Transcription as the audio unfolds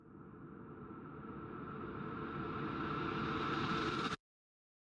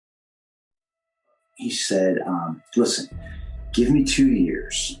he said, listen, give me 2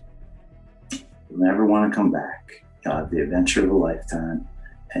 years. You'll never want to come back. You'll have the adventure of a lifetime,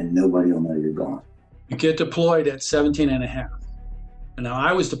 and nobody will know you're gone. You get deployed at 17 and a half. And now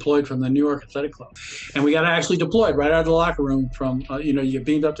I was deployed from the New York Athletic Club. And we got actually deployed right out of the locker room from, you get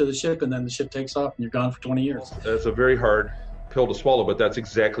beamed up to the ship, and then the ship takes off, and you're gone for 20 years. It's a very hard pill to swallow, but that's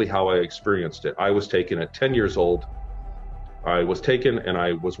exactly how I experienced it. I was taken at 10 years old. I was taken and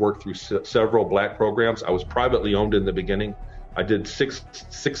I was worked through several black programs. I was privately owned in the beginning. I did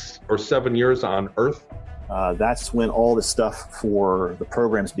six or 7 years on Earth. That's when all the stuff for the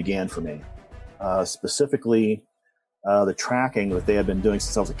programs began for me. Specifically, the tracking that they had been doing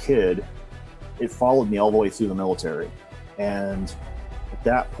since I was a kid, it followed me all the way through the military. And at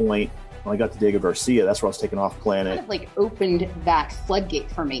that point, when I got to Diego Garcia, that's where I was taken off planet. Kind of opened that floodgate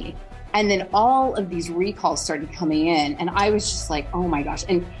for me. And then all of these recalls started coming in, and I was just like, oh my gosh.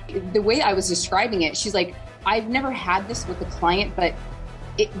 And the way I was describing it, she's like, I've never had this with a client, but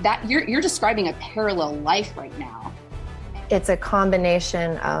you're describing a parallel life right now. It's a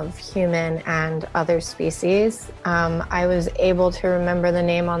combination of human and other species. I was able to remember the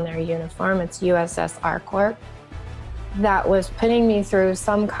name on their uniform. It's USS ArcCorp. That was putting me through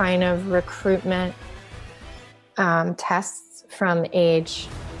some kind of recruitment tests from age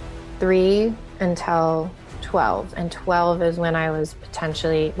 3 until 12. And 12 is when I was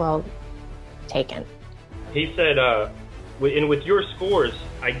potentially, taken. He said, with your scores,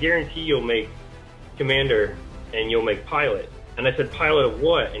 I guarantee you'll make commander and you'll make pilot. And I said, pilot of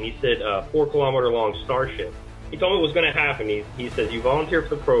what? And he said, 4-kilometer long Starship. He told me what was going to happen. He says, you volunteer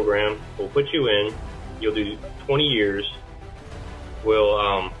for the program, we'll put you in, you'll do 20 years,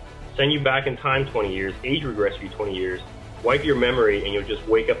 we'll send you back in time 20 years, age regress you 20 years, wipe your memory, and you'll just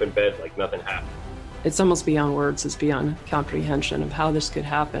wake up in bed like nothing happened. It's almost beyond words. It's beyond comprehension of how this could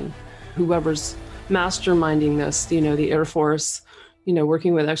happen. Whoever's masterminding this, the Air Force,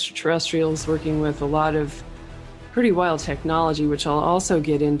 working with extraterrestrials, working with a lot of pretty wild technology, which I'll also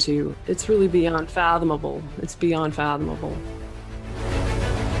get into, it's really beyond fathomable. It's beyond fathomable.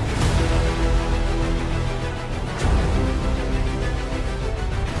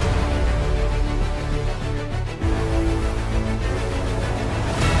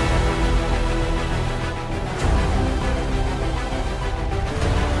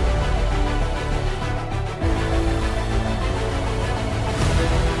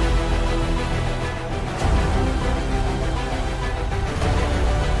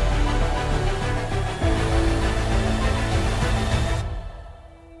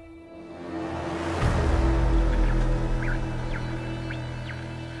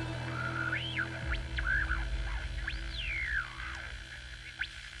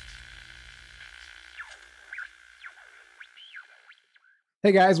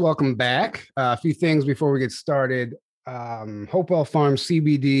 Hey guys, welcome back. A few things before we get started. Hopewell Farms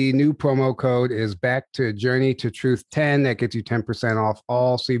CBD new promo code is back to Journey to Truth 10. That gets you 10% off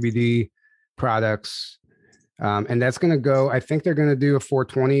all CBD products. And that's going to go, I think they're going to do a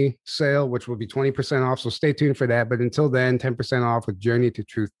 420 sale, which will be 20% off. So stay tuned for that. But until then, 10% off with Journey to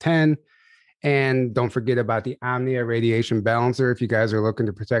Truth 10. And don't forget about the Omnia Radiation Balancer. If you guys are looking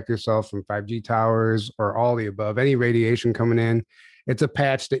to protect yourself from 5G towers or all the above, any radiation coming in, it's a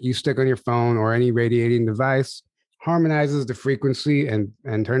patch that you stick on your phone or any radiating device, harmonizes the frequency and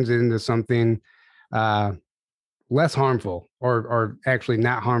turns it into something less harmful or actually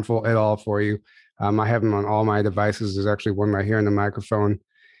not harmful at all for you. I have them on all my devices. There's actually one right here in the microphone,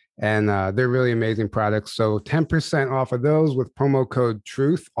 and they're really amazing products. So 10% off of those with promo code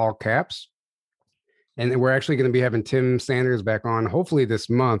TRUTH, all caps. And we're actually going to be having Tim Sanders back on hopefully this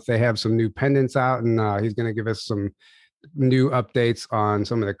month. They have some new pendants out, and he's going to give us some new updates on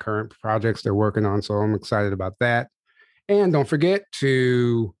some of the current projects they're working on. So I'm excited about that. And don't forget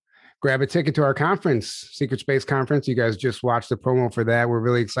to grab a ticket to our conference, Secret Space Conference. You guys just watched the promo for that. We're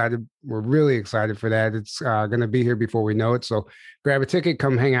really excited. We're really excited for that. It's going to be here before we know it. So grab a ticket,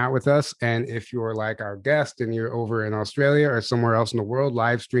 come hang out with us. And if you're like our guest and you're over in Australia or somewhere else in the world,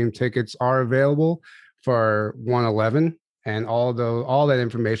 live stream tickets are available for 111. And all that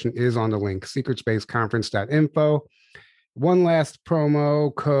information is on the link, secretspaceconference.info. One last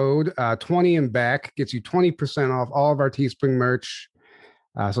promo code, 20 and back, gets you 20% off all of our Teespring merch.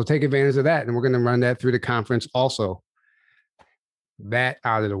 So take advantage of that. And we're going to run that through the conference also. That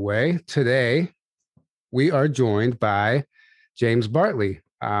out of the way, today we are joined by James Bartley.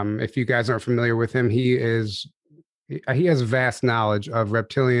 If you guys aren't familiar with him, he has vast knowledge of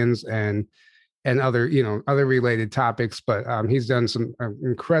reptilians and other related topics, but he's done some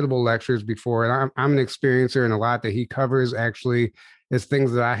incredible lectures before. And I'm an experiencer, and a lot that he covers actually It's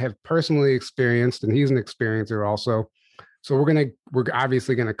things that I have personally experienced, and he's an experiencer also. So we're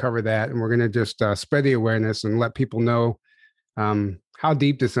obviously gonna cover that, and we're gonna just spread the awareness and let people know how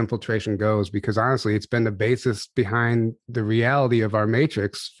deep this infiltration goes, because honestly, it's been the basis behind the reality of our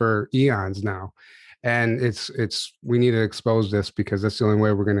matrix for eons now. And we need to expose this, because that's the only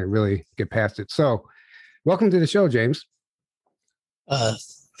way we're going to really get past it. So welcome to the show, James.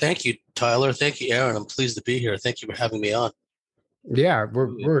 Thank you, Tyler. Thank you, Aaron. I'm pleased to be here. Thank you for having me on. Yeah,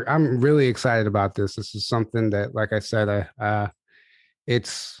 I'm really excited about this. This is something that, like I said,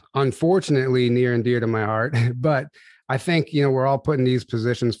 it's unfortunately near and dear to my heart, but I think, we're all put in these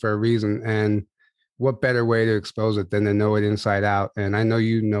positions for a reason, and what better way to expose it than to know it inside out? And I know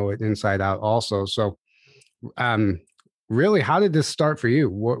you know it inside out also. So, really, how did this start for you?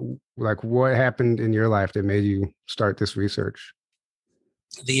 What happened in your life that made you start this research?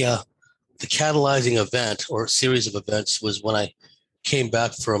 The catalyzing event or series of events was when I came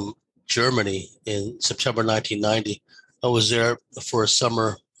back from Germany in September 1990. I was there for a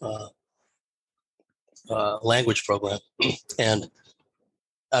summer language program. And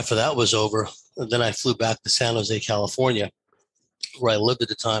after that was over, then I flew back to San Jose, California, where I lived at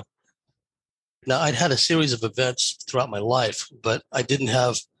the time. Now, I'd had a series of events throughout my life, but I didn't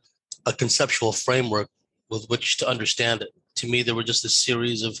have a conceptual framework with which to understand it. To me, there were just a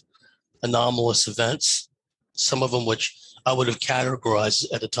series of anomalous events, some of them which I would have categorized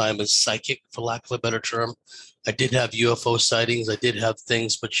at the time as psychic, for lack of a better term. I did have UFO sightings. I did have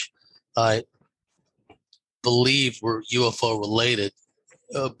things which I believe were UFO related,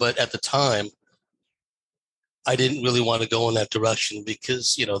 but at the time, I didn't really want to go in that direction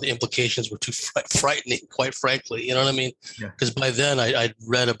because, the implications were too frightening, quite frankly. You know what I mean? Because by then I'd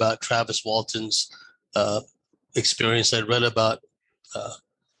read about Travis Walton's experience. I'd read about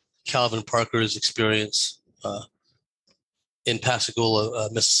Calvin Parker's experience in Pascagoula,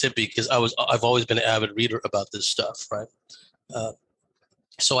 Mississippi, because I've always been an avid reader about this stuff, right?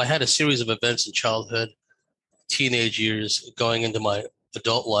 So I had a series of events in childhood, teenage years, going into my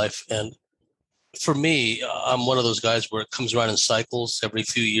adult life. And for me, I'm one of those guys where it comes around in cycles. Every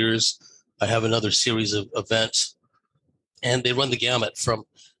few years, I have another series of events, and they run the gamut from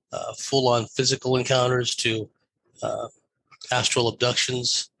full-on physical encounters to astral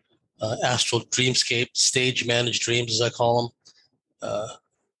abductions, astral dreamscape, stage-managed dreams, as I call them.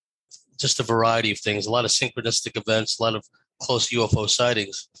 Just a variety of things, a lot of synchronistic events, a lot of close UFO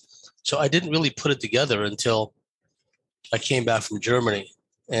sightings. So I didn't really put it together until I came back from Germany.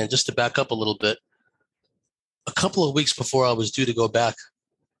 And just to back up a little bit, a couple of weeks before I was due to go back,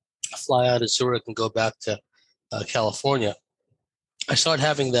 fly out of Zurich and go back to California, I started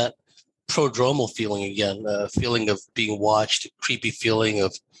having that prodromal feeling again, feeling of being watched, creepy feeling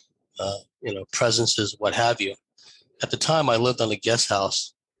of, presences, what have you. At the time, I lived on a guest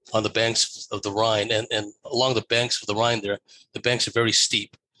house on the banks of the Rhine, and along the banks of the Rhine there, the banks are very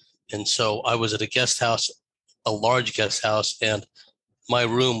steep. And so I was at a guest house, a large guest house, and my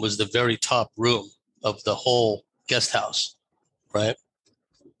room was the very top room of the whole guest house, right?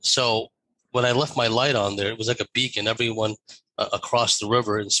 So when I left my light on there, it was like a beacon. Everyone across the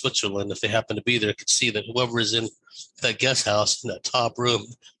river in Switzerland, if they happen to be there, could see that whoever is in that guest house in that top room,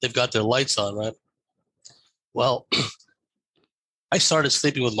 they've got their lights on, right? Well, I started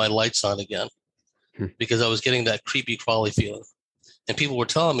sleeping with my lights on again because I was getting that creepy crawly feeling. And people were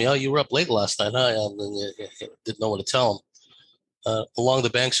telling me, "Oh, you were up late last night, huh?" And didn't know what to tell them. Along the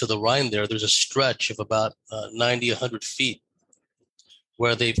banks of the Rhine there's a stretch of about 90, 100 feet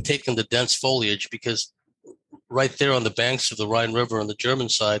where they've taken the dense foliage, because right there on the banks of the Rhine River on the German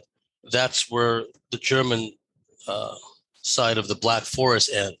side, that's where the German side of the Black Forest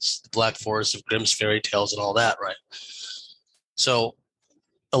ends, the Black Forest of Grimm's fairy tales and all that, right? So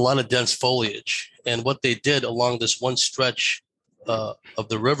a lot of dense foliage. And what they did along this one stretch of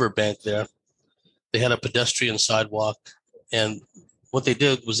the river bank there, they had a pedestrian sidewalk. And what they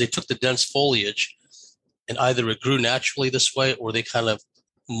did was they took the dense foliage, and either it grew naturally this way or they kind of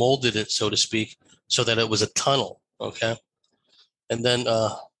molded it, so to speak, so that it was a tunnel, okay? And then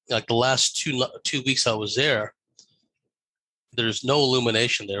like the last two weeks I was there, there's no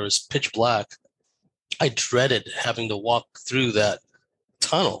illumination there. It was pitch black. I dreaded having to walk through that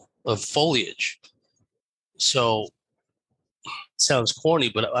tunnel of foliage. So it sounds corny,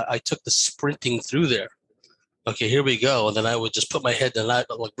 but I took the sprinting through there. Okay, here we go. And then I would just put my head down,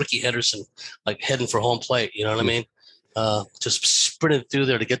 like Ricky Henderson, like heading for home plate. You know what I mean? Just sprinted through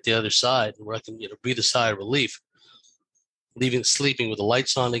there to get the other side where I can breathe a sigh of relief, sleeping with the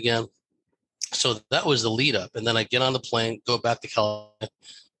lights on again. So that was the lead up. And then I get on the plane, go back to California.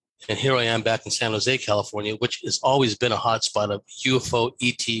 And here I am back in San Jose, California, which has always been a hotspot of UFO,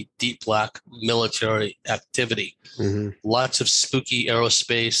 ET, deep black military activity. Mm-hmm. Lots of spooky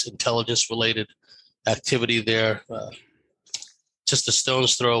aerospace, intelligence-related activity there. Just a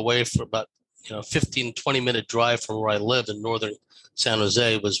stone's throw away for about 15, 20-minute drive from where I lived in northern San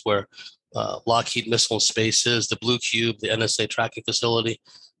Jose was where Lockheed Missile and Space is, the Blue Cube, the NSA tracking facility,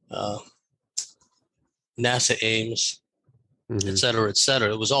 NASA Ames, et cetera, et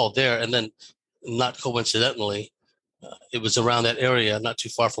cetera. It was all there. And then, not coincidentally, it was around that area, not too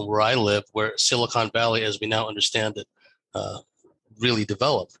far from where I live, where Silicon Valley, as we now understand it, really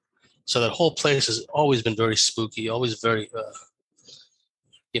developed. So that whole place has always been very spooky, always very,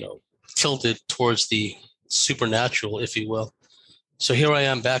 tilted towards the supernatural, if you will. So here I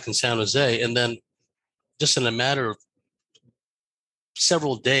am back in San Jose, and then just in a matter of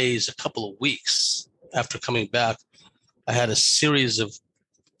several days, a couple of weeks after coming back, I had a series of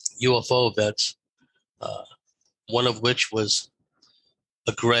UFO events, one of which was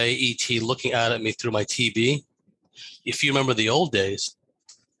a gray ET looking out at me through my TV. If you remember the old days,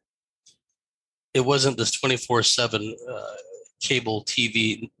 it wasn't this 24/7 cable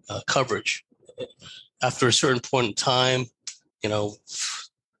TV coverage. After a certain point in time,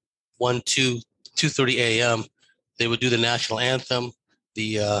 2:30 a.m., they would do the national anthem.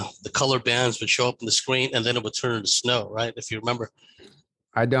 The color bands would show up on the screen, and then it would turn into snow, right? If you remember.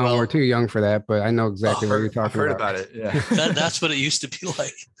 I don't. We're too young for that, but I know exactly what you're talking about. I've heard about it. Yeah, that's what it used to be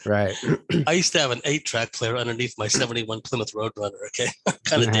like. Right. I used to have an 8-track player underneath my '71 Plymouth Roadrunner. Okay,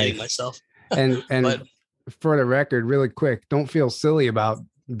 kind of dating myself. And but, for the record, really quick, don't feel silly about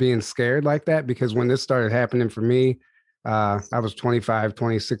being scared like that, because when this started happening for me, I was 25,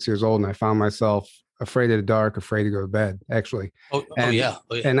 26 years old, and I found myself afraid of the dark, afraid to go to bed, actually. Oh yeah.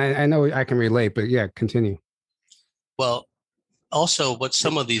 And I know I can relate, but yeah, continue. Well, also what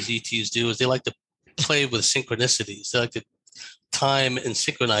some of these ETs do is they like to play with synchronicities. They like to time and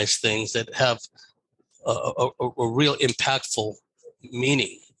synchronize things that have a real impactful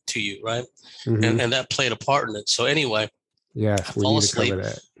meaning to you, right? Mm-hmm. And that played a part in it. So anyway, yeah, I fell asleep.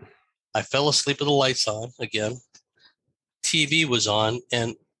 I fell asleep with the lights on again. TV was on,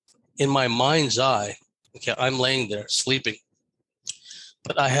 and in my mind's eye, okay, I'm laying there sleeping,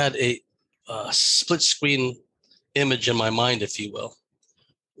 but I had a split screen image in my mind, if you will.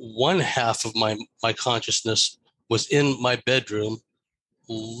 One half of my consciousness was in my bedroom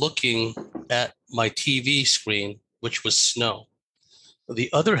looking at my TV screen, which was snow. The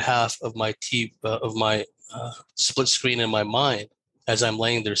other half of my split screen in my mind, as I'm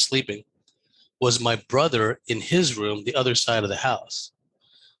laying there sleeping, was my brother in his room, the other side of the house.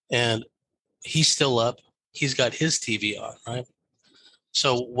 And he's still up. He's got his TV on, right?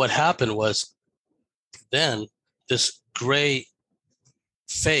 So what happened was then this gray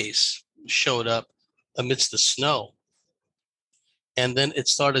face showed up amidst the snow. And then it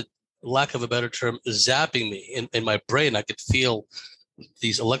started, lack of a better term, zapping me in my brain. I could feel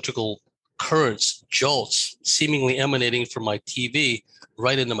these electrical currents, jolts, seemingly emanating from my TV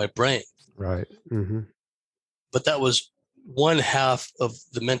right into my brain. Right. Mm-hmm. But that was one half of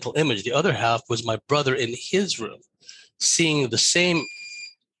the mental image. The other half was my brother in his room, seeing the same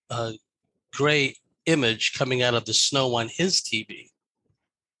gray image coming out of the snow on his TV.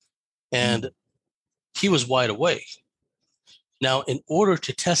 And he was wide awake. Now, in order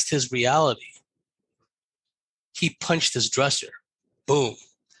to test his reality, he punched his dresser. Boom.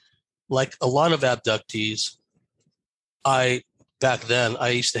 Like a lot of abductees, back then, I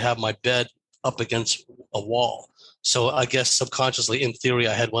used to have my bed up against a wall. So I guess subconsciously, in theory,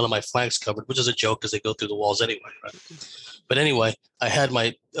 I had one of my flanks covered, which is a joke because they go through the walls anyway, right? But anyway, I had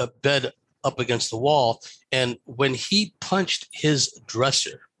my bed up against the wall. And when he punched his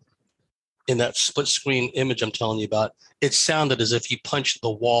dresser in that split screen image I'm telling you about, it sounded as if he punched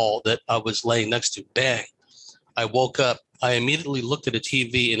the wall that I was laying next to. Bang. I woke up. I immediately looked at the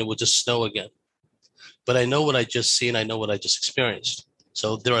TV and it was just snow again. But I know what I just seen. I know what I just experienced.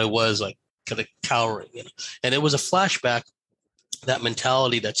 So there I was, like, kind of cowering, and it was a flashback, that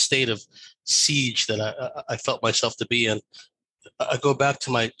mentality, that state of siege that I felt myself to be in. I go back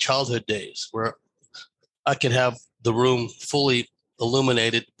to my childhood days where I could have the room fully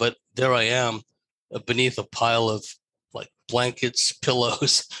illuminated, but there I am beneath a pile of like blankets,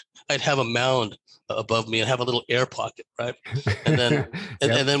 pillows. I'd have a mound above me and have a little air pocket, right? And then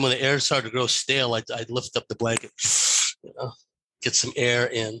and then when the air started to grow stale, I'd lift up the blanket, get some air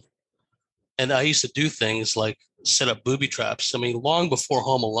in. And I used to do things like set up booby traps. I mean, long before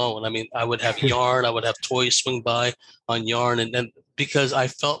Home Alone, I mean, I would have yarn, I would have toys swing by on yarn. And then because I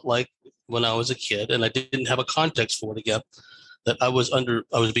felt like when I was a kid and I didn't have a context for it again, that I was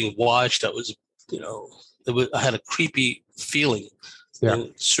being watched. I had a creepy feeling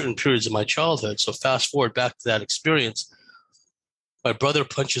in certain periods of my childhood. So fast forward back to that experience, my brother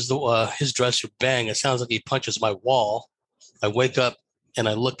punches his dresser, bang. It sounds like he punches my wall. I wake up and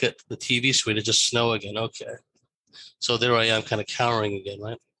I look at the TV screen. It's just snow again. Okay. So there I am, kind of cowering again,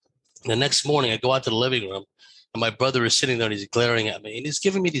 right? And the next morning, I go out to the living room, and my brother is sitting there, and he's glaring at me, and he's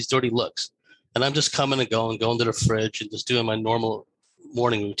giving me these dirty looks. And I'm just coming and going to the fridge and just doing my normal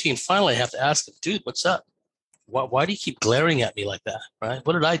morning routine. Finally, I have to ask him, dude, what's up? Why do you keep glaring at me like that, right?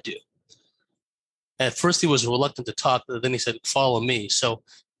 What did I do? At first, he was reluctant to talk, but then he said, follow me. So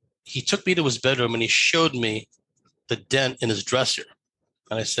he took me to his bedroom, and he showed me the dent in his dresser.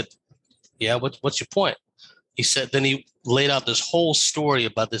 And I said, yeah, what's your point? He said, then he laid out this whole story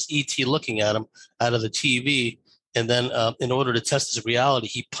about this ET looking at him out of the TV. And then in order to test his reality,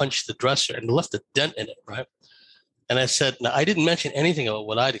 he punched the dresser and left a dent in it, right? And I said, now, I didn't mention anything about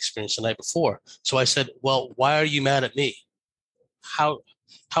what I'd experienced the night before. So I said, well, why are you mad at me? How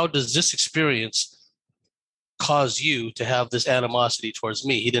does this experience cause you to have this animosity towards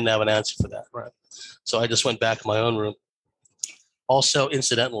me? He didn't have an answer for that, right? So I just went back in my own room. Also,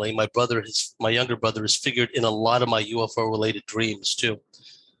 incidentally, my younger brother is figured in a lot of my UFO-related dreams too.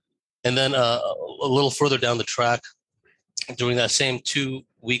 And then a little further down the track, during that same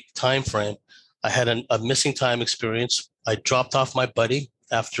 2-week time frame, I had a missing time experience. I dropped off my buddy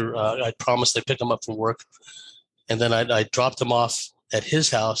after I promised I'd pick him up from work. And then I dropped him off at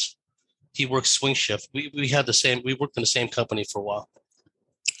his house. He works swing shift. We worked in the same company for a while.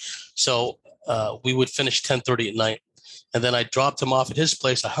 So we would finish 10:30 at night. And then I dropped him off at his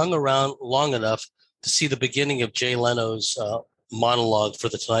place. I hung around long enough to see the beginning of Jay Leno's monologue for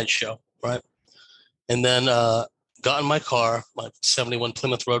The Tonight Show, right? And then got in my car, my 71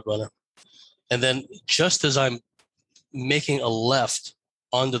 Plymouth Roadrunner. And then just as I'm making a left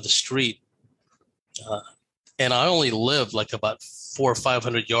onto the street, and I only lived like about 400 or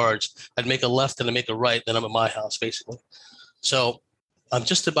 500 yards, I'd make a left and I'd make a right, then I'm at my house, basically. So I'm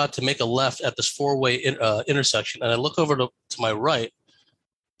just about to make a left at this 4-way intersection, and I look over to my right,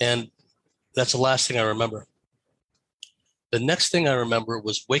 and that's the last thing I remember. The next thing I remember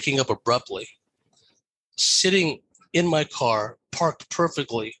was waking up abruptly, sitting in my car, parked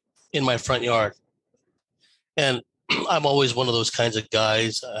perfectly in my front yard. And I'm always one of those kinds of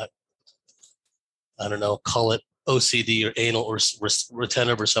guys, I don't know, call it OCD or anal or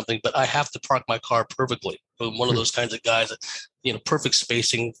retentive or something, but I have to park my car perfectly. I'm one of those kinds of guys that, perfect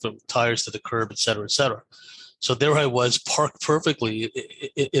spacing from tires to the curb, et cetera, et cetera. So there I was, parked perfectly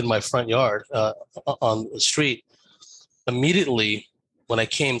in my front yard on the street. Immediately, when I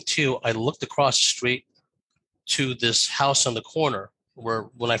came to, I looked across the street to this house on the corner where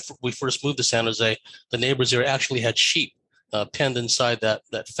when we first moved to San Jose, the neighbors there actually had sheep penned inside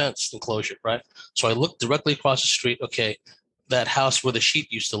that fence enclosure, right? So I looked directly across the street. Okay, that house where the sheep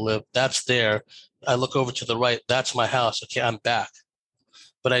used to live, that's there. I look over to the right, that's my house. Okay, I'm back.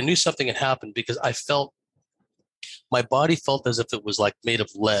 But I knew something had happened because my body felt as if it was like made of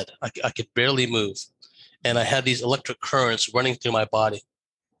lead. I could barely move. And I had these electric currents running through my body.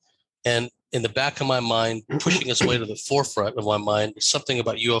 And in the back of my mind, pushing its way to the forefront of my mind, something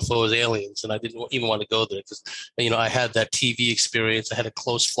about UFOs, aliens, and I didn't even want to go there because, I had that TV experience. I had a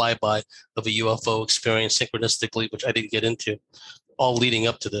close flyby of a UFO experience synchronistically, which I didn't get into, all leading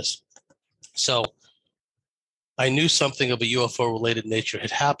up to this. So I knew something of a UFO-related nature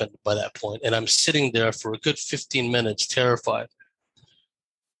had happened by that point, and I'm sitting there for a good 15 minutes, terrified.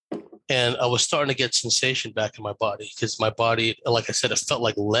 And I was starting to get sensation back in my body because my body, like I said, it felt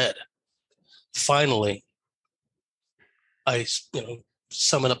like lead. Finally, I,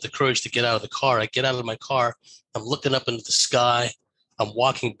 summon up the courage to get out of the car. I get out of my car. I'm looking up into the sky. I'm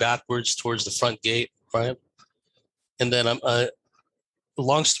walking backwards towards the front gate, right? And then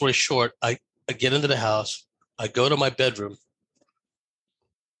long story short, I get into the house. I go to my bedroom.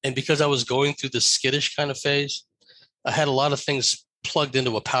 And because I was going through this skittish kind of phase, I had a lot of things plugged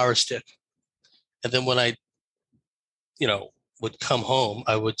into a power stick. And then when I, would come home,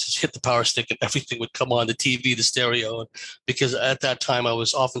 I would just hit the power stick and everything would come on, the TV, the stereo. Because at that time I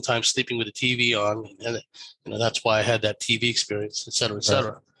was oftentimes sleeping with the TV on, and that's why I had that TV experience, et cetera, et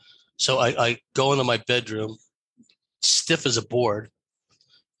cetera. Right. So I go into my bedroom, stiff as a board.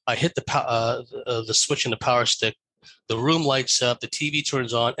 I hit the switch in the power stick. The room lights up, the TV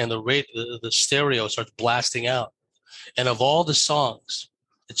turns on, and the stereo starts blasting out. And of all the songs,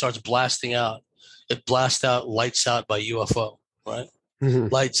 it starts blasting out. It blasts out "Lights Out" by UFO, right? Mm-hmm.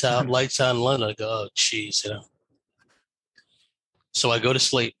 Lights out in London. I go, oh, geez, So I go to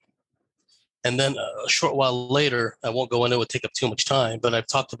sleep. And then a short while later, I won't go into it, would take up too much time, but I've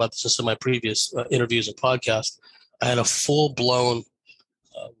talked about this in some of my previous interviews and podcasts. I had a full-blown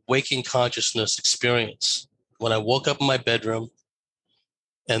waking consciousness experience when I woke up in my bedroom,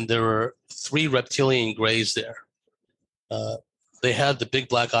 and there were 3 reptilian grays there. They had the big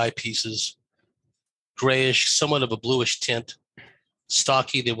black eye pieces, grayish, somewhat of a bluish tint,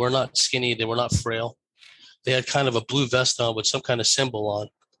 stocky. They were not skinny. They were not frail. They had kind of a blue vest on with some kind of symbol on.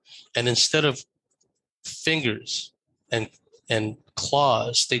 And instead of fingers and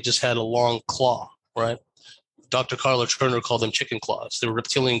claws, they just had a long claw, right? Dr. Carla Turner called them chicken claws. They were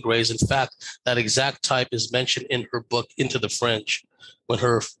reptilian grays. In fact, that exact type is mentioned in her book, Into the Fringe, when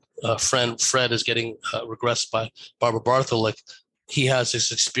her friend Fred is getting regressed by Barbara Bartholic. He has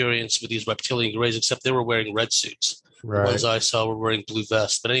this experience with these reptilian grays, except they were wearing red suits. Right. The ones I saw were wearing blue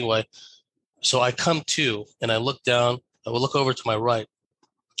vests. But anyway, so I come to, and I look down. I will look over to my right.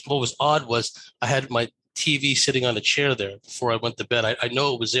 What was odd was I had my TV sitting on a chair there before I went to bed. I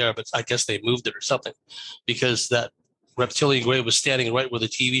know it was there, but I guess they moved it or something, because that reptilian gray was standing right where the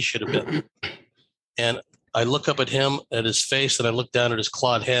TV should have been. And I look up at him, at his face, and I look down at his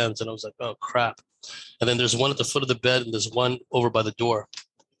clawed hands, and I was like, oh, crap. And then there's one at the foot of the bed, and there's one over by the door.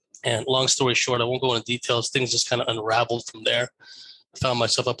 And long story short, I won't go into details. Things just kind of unraveled from there. I found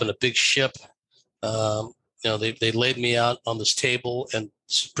myself up in a big ship. They laid me out on this table and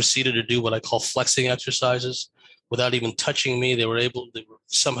proceeded to do what I call flexing exercises without even touching me. They were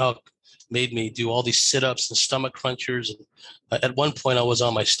somehow made me do all these sit-ups and stomach crunchers. And at one point I was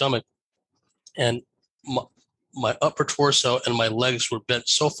on my stomach, and my upper torso and my legs were bent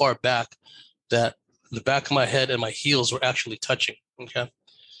so far back that the back of my head and my heels were actually touching. Okay.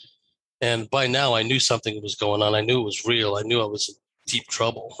 And by now I knew something was going on. I knew it was real. I knew I was in deep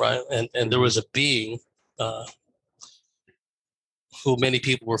trouble. Right. And there was a being, who many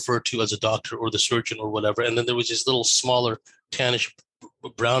people refer to as a doctor or the surgeon or whatever. And then there was these little smaller tannish,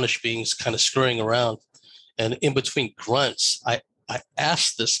 brownish beings kind of scurrying around. And in between grunts, I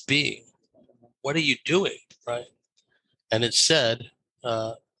asked this being, what are you doing? Right. And it said,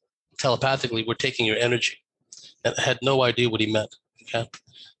 telepathically, we're taking your energy. And I had no idea what he meant. Okay.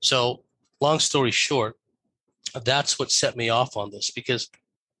 So long story short, that's what set me off on this, because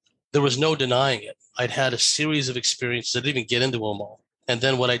there was no denying it. I'd had a series of experiences. I didn't even get into them all. And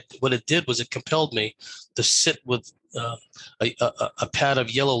then what it did was it compelled me to sit with a pad of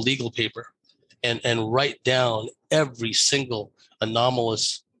yellow legal paper and write down every single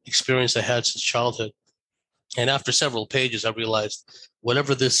anomalous experience I had since childhood. And after several pages, I realized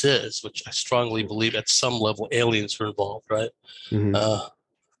whatever this is, which I strongly believe at some level aliens are involved, right? Mm-hmm.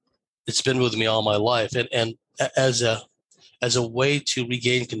 It's been with me all my life. And as a way to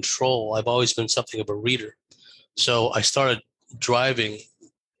regain control, I've always been something of a reader. So I started driving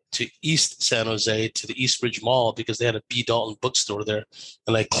to East San Jose, to the East Ridge Mall, because they had a B. Dalton bookstore there.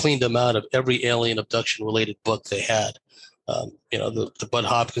 And I cleaned them out of every alien abduction related book they had. The Bud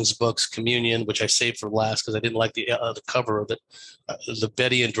Hopkins books, Communion, which I saved for last because I didn't like the cover of it. The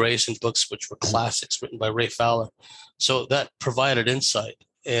Betty Andreasson books, which were classics written by Ray Fowler. So that provided insight.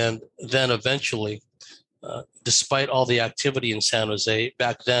 And then eventually, despite all the activity in San Jose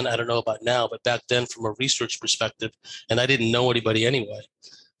back then, I don't know about now, but back then from a research perspective, and I didn't know anybody anyway,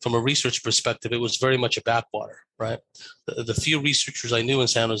 from a research perspective, it was very much a backwater, right? The few researchers I knew in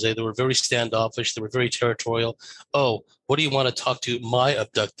San Jose, they were very standoffish. They were very territorial. Oh, what do you want to talk to my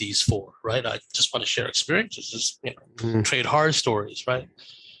abductees for, right? I just want to share experiences, just, trade horror stories, right?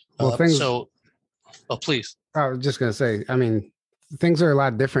 Well, please. I was just going to say, I mean, things are a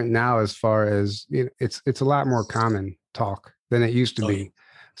lot different now as far as, it's a lot more common talk than it used to be.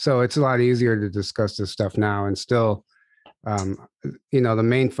 So it's a lot easier to discuss this stuff now, and still, the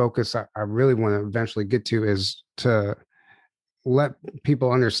main focus I really want to eventually get to is to help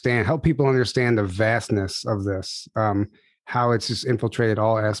people understand the vastness of this, how it's just infiltrated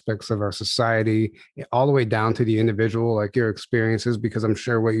all aspects of our society, all the way down to the individual, like your experiences, because I'm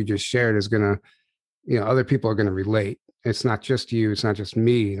sure what you just shared is going to, other people are going to relate. It's not just you. It's not just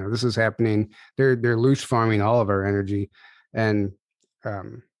me. This is happening. They're loose farming all of our energy. And,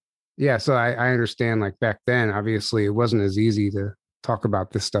 so I understand, like back then, obviously it wasn't as easy to talk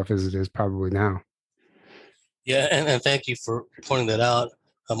about this stuff as it is probably now. Yeah. And thank you for pointing that out.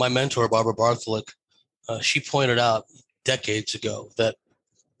 My mentor, Barbara Bartholic, she pointed out decades ago that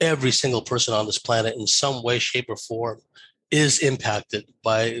every single person on this planet in some way, shape, or form is impacted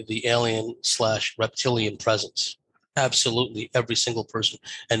by the alien/reptilian presence. Absolutely every single person.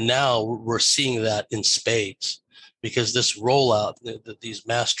 And now we're seeing that in spades. because this rollout, these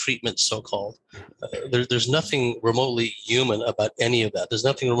mass treatments, so-called, there's nothing remotely human about any of that. There's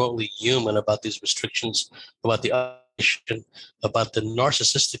nothing remotely human about these restrictions, about the isolation, about the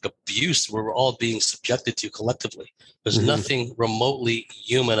narcissistic abuse we're all being subjected to collectively. There's nothing remotely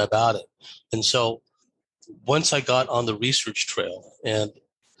human about it. And so once I got on the research trail, and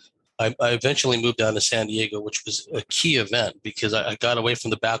I eventually moved down to San Diego, which was a key event because I got away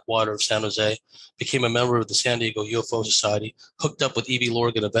from the backwater of San Jose, became a member of the San Diego UFO Society, hooked up with Evie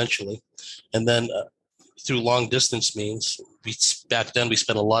Lorgan eventually. And then through long distance means, back then we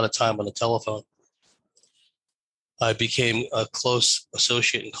spent a lot of time on the telephone. I became a close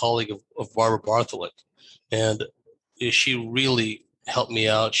associate and colleague of Barbara Bartholick. And she really helped me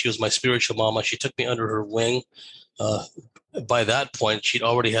out. She was my spiritual mama. She took me under her wing. By that point, she'd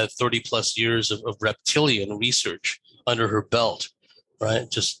already had 30 plus years of reptilian research under her belt, right?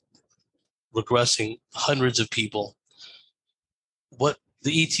 Just regressing hundreds of people. What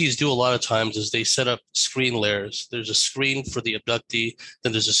the ETs do a lot of times is they set up screen layers. There's a screen for the abductee,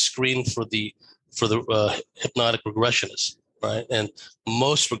 then there's a screen for the hypnotic regressionist, right? And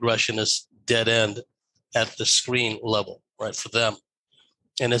most regressionists dead end at the screen level, right, for them.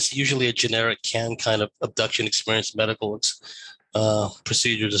 And it's usually a generic CAN kind of abduction experience, medical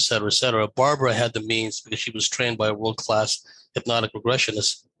procedures, et cetera, et cetera. Barbara had the means, because she was trained by a world-class hypnotic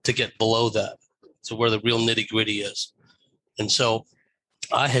regressionist, to get below that, to where the real nitty-gritty is. And so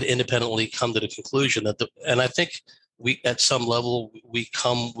I had independently come to the conclusion that, and I think we, at some level, we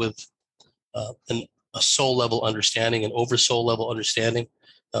come with a soul level understanding, an over soul level understanding.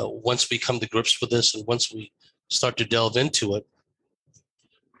 Once we come to grips with this, and once we start to delve into it,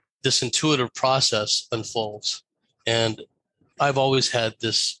 this intuitive process unfolds. And I've always had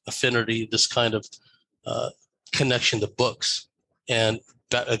this affinity, this kind of connection to books. And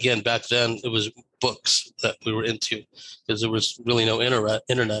back then it was books that we were into, because there was really no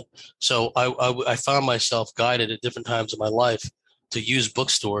internet. So I found myself guided at different times in my life to use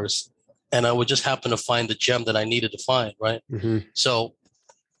bookstores, and I would just happen to find the gem that I needed to find, right? So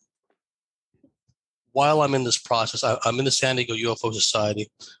while I'm in this process, I'm in the San Diego UFO Society.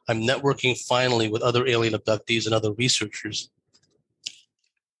 I'm networking finally with other alien abductees and other researchers.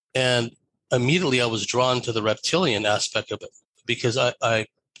 And immediately I was drawn to the reptilian aspect of it, because I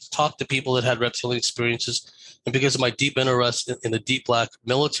talked to people that had reptilian experiences, and because of my deep interest in the deep black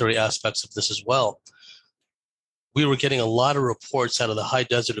military aspects of this as well. We were getting a lot of reports out of the high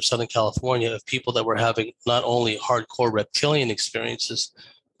desert of Southern California of people that were having not only hardcore reptilian experiences,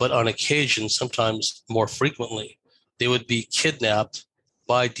 but on occasion, sometimes more frequently, they would be kidnapped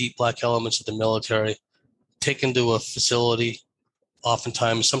by deep black elements of the military, taken to a facility.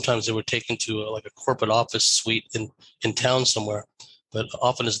 Oftentimes, sometimes they were taken to a corporate office suite in town somewhere. But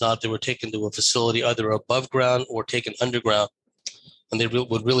often as not, they were taken to a facility either above ground or taken underground. And they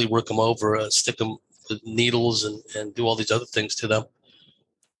would really work them over, stick them with needles and do all these other things to them.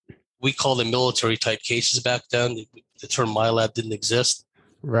 We called them military type cases back then. The term MILAB didn't exist.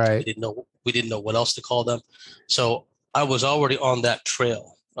 Right. We didn't know what else to call them. So I was already on that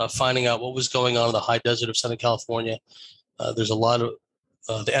trail, finding out what was going on in the high desert of Southern California. There's a lot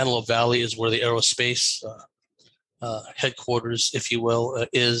of the Antelope Valley is where the aerospace headquarters, if you will,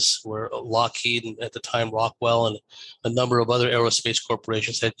 is, where Lockheed and at the time Rockwell and a number of other aerospace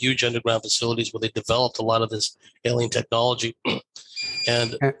corporations had huge underground facilities where they developed a lot of this alien technology.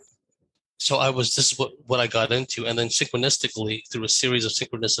 And so this is what I got into. And then synchronistically, through a series of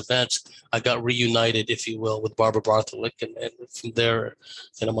synchronous events, I got reunited, if you will, with Barbara Bartholick. And from there,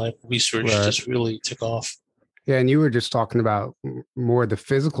 my research just really took off. Yeah, and you were just talking about more the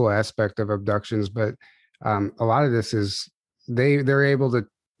physical aspect of abductions, but a lot of this is they're able to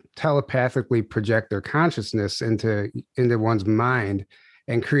telepathically project their consciousness into one's mind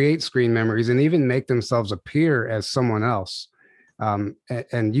and create screen memories and even make themselves appear as someone else.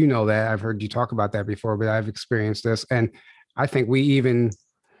 And you know that, I've heard you talk about that before, but I've experienced this. And I think we even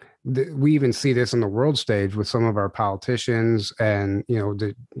see this on the world stage with some of our politicians, and,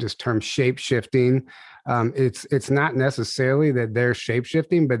 this term shape shifting. It's not necessarily that they're shape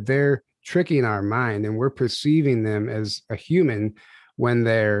shifting, but they're tricking our mind, and we're perceiving them as a human when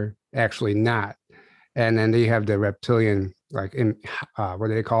they're actually not. And then they have the reptilian, what do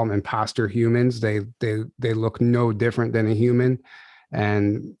they call them? Imposter humans. They look no different than a human.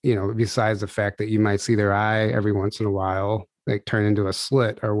 And, besides the fact that you might see their eye every once in a while, like turn into a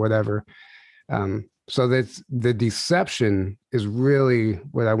slit or whatever. So that's the deception is really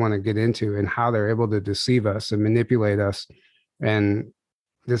what I want to get into, and how they're able to deceive us and manipulate us. And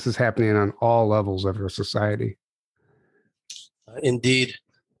this is happening on all levels of our society. Indeed.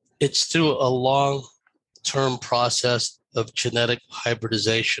 It's through a long term process of genetic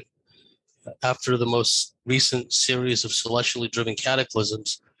hybridization. After the most recent series of celestially driven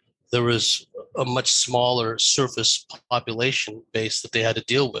cataclysms, there was a much smaller surface population base that they had to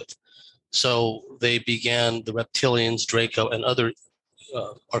deal with. So they began, the reptilians, Draco, and other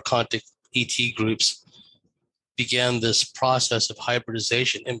archontic ET groups began this process of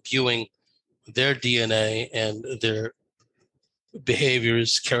hybridization, imbuing their DNA and their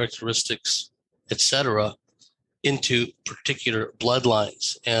behaviors, characteristics, etc., into particular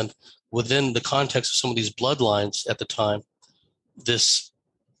bloodlines. And within the context of some of these bloodlines at the time, this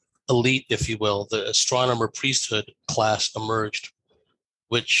elite, if you will, the astronomer priesthood class emerged,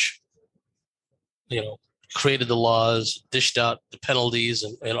 which, created the laws, dished out the penalties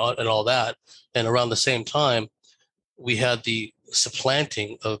and all that. And around the same time, we had the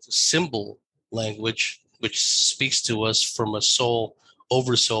supplanting of symbol language, which speaks to us from a soul,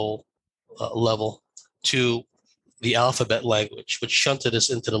 oversoul level, to the alphabet language, which shunted us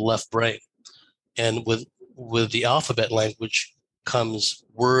into the left brain. And with the alphabet language comes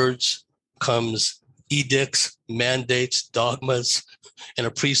words, comes edicts, mandates, dogmas, and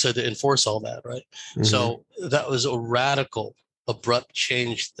a priesthood to enforce all that, right? Mm-hmm. So that was a radical, abrupt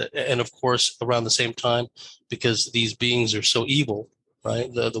change. And of course, around the same time, because these beings are so evil, right?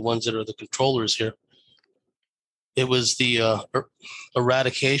 The ones that are the controllers here, it was the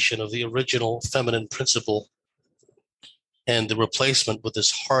eradication of the original feminine principle and the replacement with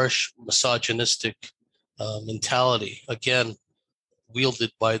this harsh, misogynistic mentality, again,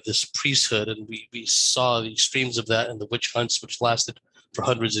 wielded by this priesthood. And we saw the extremes of that in the witch hunts, which lasted for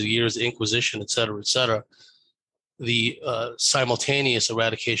hundreds of years, the Inquisition, et cetera, the simultaneous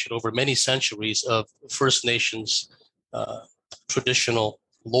eradication over many centuries of First Nations traditional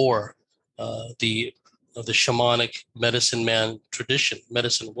lore, the shamanic medicine man tradition,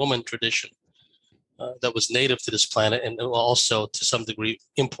 medicine woman tradition that was native to this planet, and also to some degree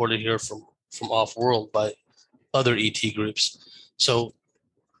imported here from off-world by other ET groups. So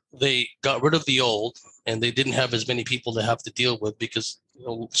they got rid of the old, and they didn't have as many people to have to deal with because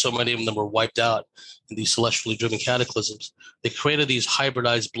so many of them were wiped out in these celestially driven cataclysms. They created these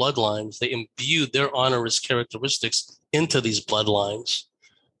hybridized bloodlines. They imbued their onerous characteristics into these bloodlines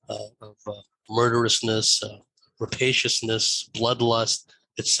of murderousness, rapaciousness, bloodlust,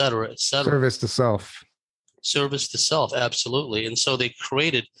 etc. Service to self. Service to self, absolutely. And so they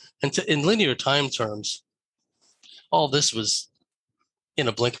created, and in linear time terms, all this was in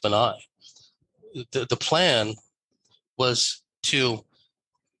a blink of an eye. The plan was to,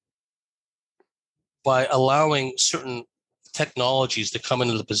 by allowing certain technologies to come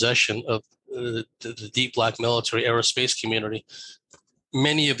into the possession of the deep black military aerospace community,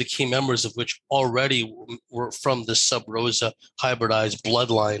 many of the key members of which already were from the Sub Rosa hybridized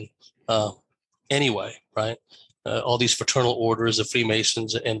bloodline anyway, right? All these fraternal orders of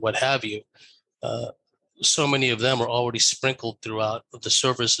Freemasons and what have you. So many of them are already sprinkled throughout the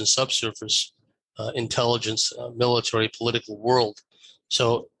surface and subsurface intelligence, military, political world.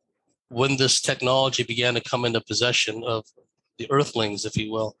 So when this technology began to come into possession of the Earthlings, if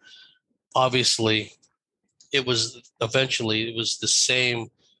you will, obviously it was the same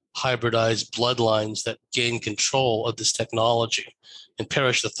hybridized bloodlines that gained control of this technology. And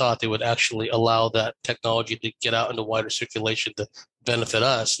perish the thought they would actually allow that technology to get out into wider circulation to benefit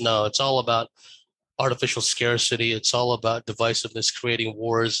us. No, it's all about artificial scarcity. It's all about divisiveness, creating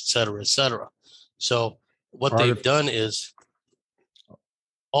wars, et cetera, et cetera. So what they've done is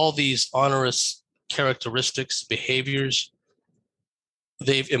all these onerous characteristics, behaviors,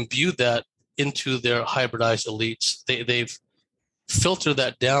 they've imbued that into their hybridized elites. They've filtered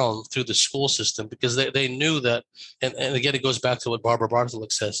that down through the school system because they knew that, and again, it goes back to what Barbara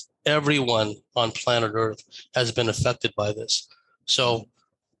Bartholek says, everyone on planet Earth has been affected by this. So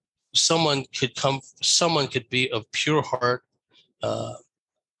someone could be of pure heart,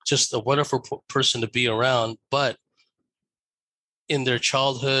 just a wonderful person to be around, but in their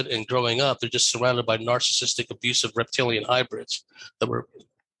childhood and growing up, they're just surrounded by narcissistic, abusive reptilian hybrids that were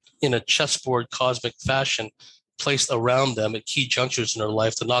in a chessboard cosmic fashion placed around them at key junctures in their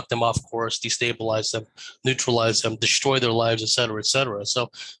life to knock them off course, destabilize them, neutralize them, destroy their lives, et cetera, et cetera.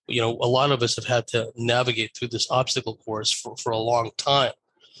 So, a lot of us have had to navigate through this obstacle course for a long time.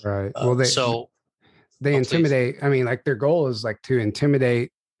 Right. Well, they intimidate. Please. I mean, like their goal is like to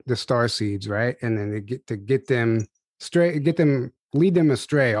intimidate the star seeds, right? And then they get them lead them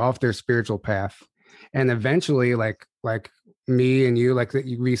astray off their spiritual path. And eventually, like me and you, like that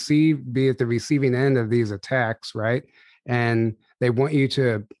you be at the receiving end of these attacks, right? And they want you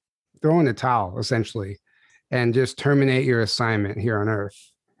to throw in the towel essentially and just terminate your assignment here on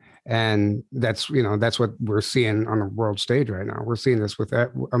Earth. And that's, that's what we're seeing on the world stage right now. We're seeing this with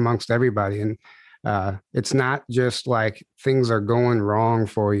amongst everybody. And it's not just like things are going wrong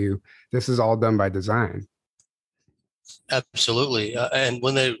for you. This is all done by design. Absolutely. And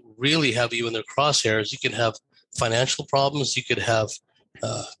when they really have you in their crosshairs, you can have financial problems. You could have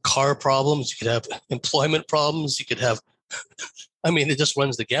car problems. You could have employment problems. You could have, it just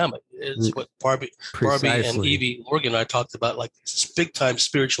runs the gamut. It's what Barbie and Evie Morgan and I talked about, like this big time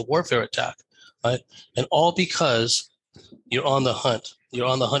spiritual warfare attack, right? And all because you're on the hunt. You're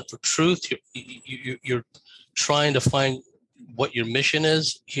on the hunt for truth. You're trying to find what your mission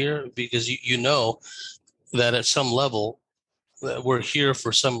is here, because you know that at some level that we're here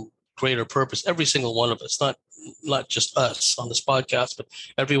for some greater purpose. Every single one of us, not just us on this podcast, but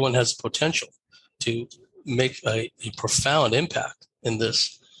everyone has the potential to make a profound impact in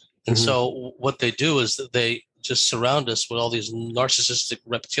this. And so what they do is that they just surround us with all these narcissistic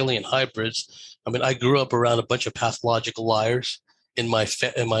reptilian hybrids. I grew up around a bunch of pathological liars in my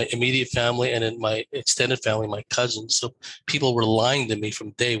immediate family and in my extended family, my cousins. So people were lying to me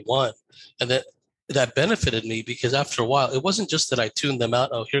from day one. And that benefited me, because after a while, it wasn't just that I tuned them out.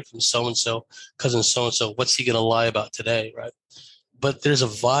 Oh, here comes so-and-so, cousin so-and-so. What's he going to lie about today, right? But there's a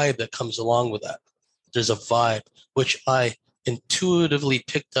vibe that comes along with that. There's a vibe, which I intuitively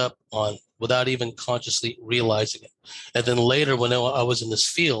picked up on without even consciously realizing it. And then later, when I was in this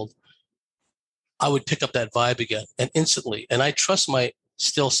field, I would pick up that vibe again and instantly. And I trust my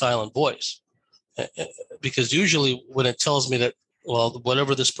still silent voice, because usually when it tells me that, well,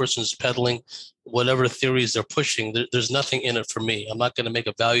 whatever this person is peddling, whatever theories they're pushing, there's nothing in it for me. I'm not going to make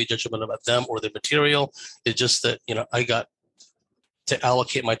a value judgment about them or their material. It's just that, I got to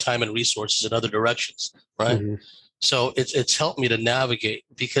allocate my time and resources in other directions, right? Mm-hmm. So it's helped me to navigate,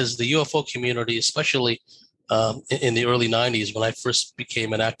 because the UFO community, especially in the early 90s when I first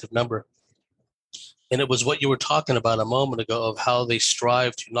became an active member, and it was what you were talking about a moment ago of how they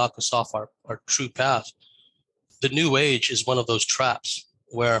strive to knock us off our true path. The New Age is one of those traps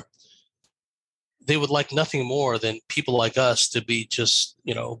where they would like nothing more than people like us to be just,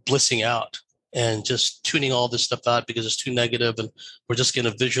 blissing out and just tuning all this stuff out because it's too negative, and we're just going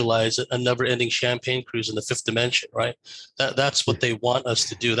to visualize a never-ending champagne cruise in the fifth dimension, right? That's what they want us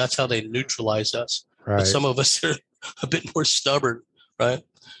to do. That's how they neutralize us. Right. But some of us are a bit more stubborn, right?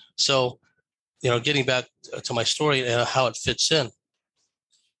 So, getting back to my story and how it fits in,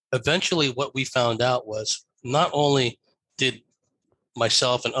 eventually what we found out was not only did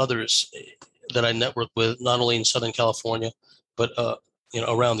myself and others that I networked with, not only in Southern California, but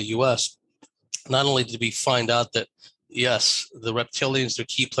around the U.S., not only did we find out that, yes, the reptilians are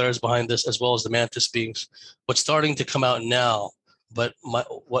key players behind this, as well as the mantis beings. What's starting to come out now, but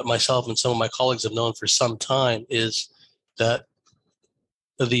what myself and some of my colleagues have known for some time, is that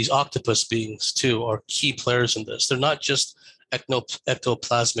these octopus beings, too, are key players in this. They're not just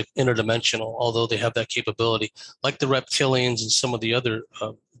ectoplasmic interdimensional, although they have that capability. Like the reptilians and some of the other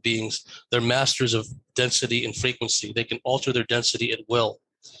beings, they're masters of density and frequency. They can alter their density at will.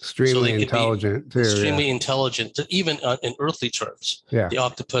 Extremely intelligent, too. Extremely intelligent, even in earthly terms. Yeah. The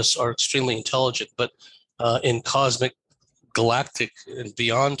octopus are extremely intelligent, but in cosmic, galactic, and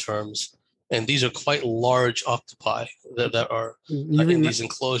beyond terms, and these are quite large octopi that are in these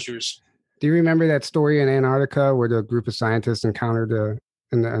enclosures. Do you remember that story in Antarctica where the group of scientists encountered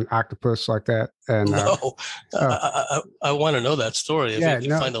an octopus like that? And no, I want to know that story. If you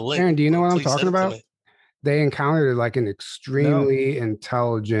can find a link. Aaron, do you know what I'm talking about? They encountered like an extremely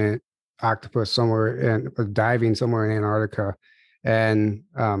intelligent octopus somewhere diving somewhere in Antarctica. And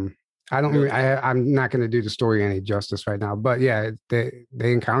I don't really, I'm not going to do the story any justice right now, but yeah, they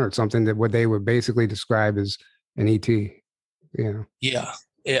encountered something that what they would basically describe as an ET, Yeah.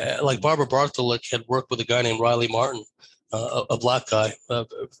 Like Barbara Bartholik had worked with a guy named Riley Martin, a black guy,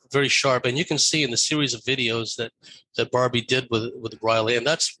 very sharp. And you can see in the series of videos that Barbie did with Riley, and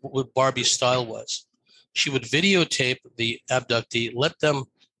that's what Barbie's style was. She would videotape the abductee, let them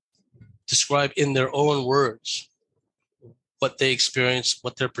describe in their own words what they experienced,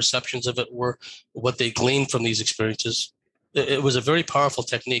 what their perceptions of it were, what they gleaned from these experiences. It was a very powerful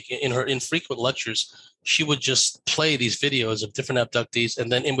technique. In her infrequent lectures, she would just play these videos of different abductees, and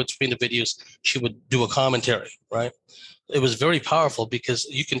then in between the videos, she would do a commentary, right? It was very powerful because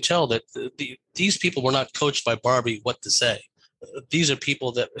you can tell that these people were not coached by Barbie what to say. These are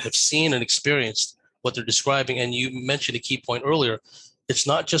people that have seen and experienced what they're describing. And you mentioned a key point earlier. It's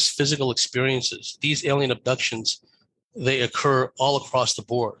not just physical experiences. These alien abductions, they occur all across the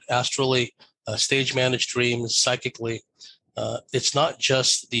board, astrally, stage managed dreams, psychically. It's not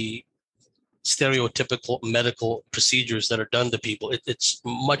just the stereotypical medical procedures that are done to people. It's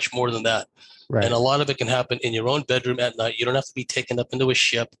much more than that. Right. And a lot of it can happen in your own bedroom at night. You don't have to be taken up into a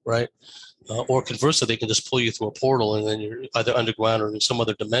ship, right? Or conversely, they can just pull you through a portal and then you're either underground or in some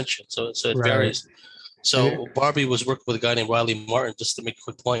other dimension. So it varies. So Barbie was working with a guy named Riley Martin, just to make a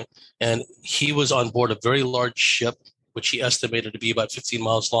quick point. And he was on board a very large ship, which he estimated to be about 15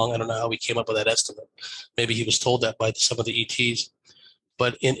 miles long. I don't know how he came up with that estimate. Maybe he was told that by some of the ETs.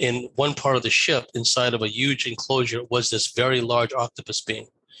 But in one part of the ship, inside of a huge enclosure, was this very large octopus being.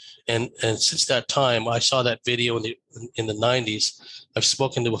 And since that time, I saw that video in the 90s. I've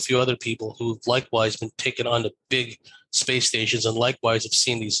spoken to a few other people who've likewise been taken on to big space stations and likewise have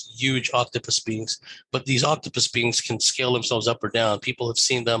seen these huge octopus beings. But these octopus beings can scale themselves up or down. People have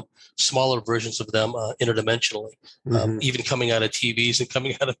seen them, smaller versions of them, interdimensionally, even coming out of TVs and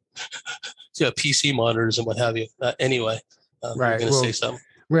coming out of PC monitors and what have you. Anyway, right. I'm going to say something.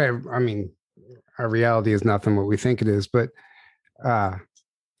 Right. I mean, our reality is nothing what we think it is, but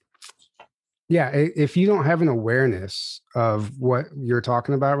yeah, if you don't have an awareness of what you're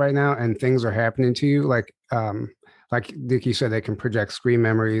talking about right now and things are happening to you, like Dickie said, they can project screen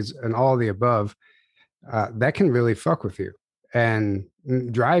memories and all the above, that can really fuck with you and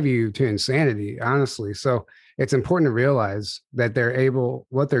drive you to insanity, honestly. So it's important to realize that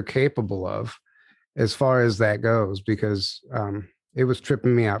what they're capable of as far as that goes, because it was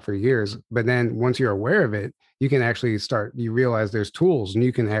tripping me out for years. But then once you're aware of it, you can actually you realize there's tools and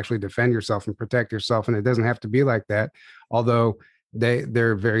you can actually defend yourself and protect yourself. And it doesn't have to be like that. Although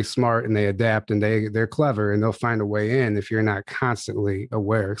they're very smart and they adapt and they're clever and they'll find a way in if you're not constantly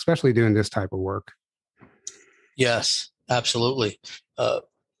aware, especially doing this type of work. Yes, absolutely.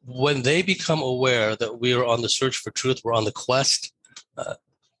 When they become aware that we are on the search for truth, we're on the quest,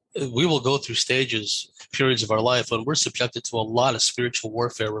 we will go through periods of our life when we're subjected to a lot of spiritual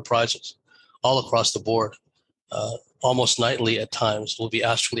warfare reprisals all across the board. Almost nightly at times, we'll be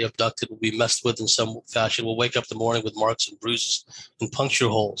astrally abducted, we'll be messed with in some fashion. We'll wake up in the morning with marks and bruises and puncture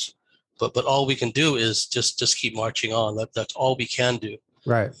holes. But all we can do is just keep marching on. That's all we can do.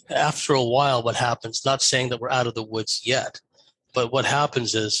 Right. After a while, what happens, not saying that we're out of the woods yet, but what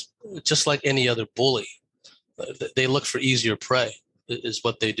happens is, just like any other bully, they look for easier prey is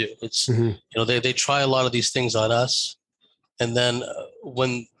what they do. It's, they try a lot of these things on us. And then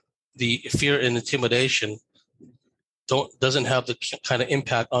when the fear and intimidation doesn't have the kind of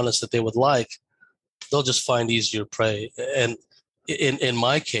impact on us that they would like, they'll just find easier prey. And in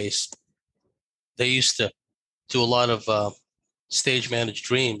my case, they used to do a lot of stage managed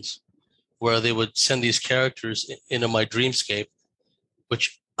dreams where they would send these characters into my dreamscape,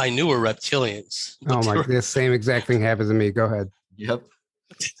 which I knew were reptilians. Oh my, the same exact thing happens to me. Go ahead. Yep.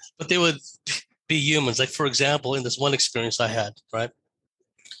 But they would be humans. Like, for example, in this one experience I had, right?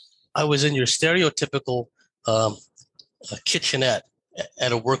 I was in your stereotypical kitchenette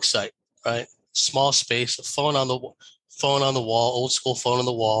at a work site, right? Small space, a phone on the wall, old school phone on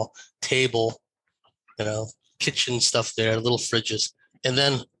the wall, table, kitchen stuff there, little fridges. And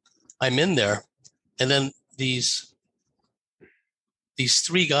then I'm in there, and then these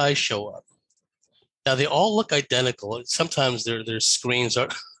three guys show up. Now they all look identical. Sometimes their screens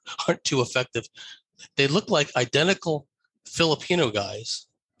aren't too effective. They look like identical Filipino guys,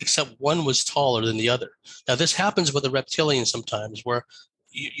 except one was taller than the other. Now this happens with a reptilian sometimes, where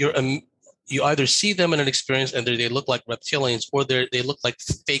you either see them in an experience and they look like reptilians, or they look like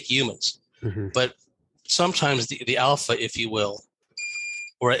fake humans. But sometimes the alpha, if you will,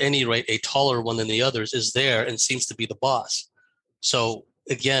 or at any rate a taller one than the others, is there and seems to be the boss. So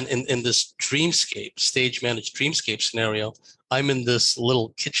again, in this dreamscape, stage managed dreamscape scenario, I'm in this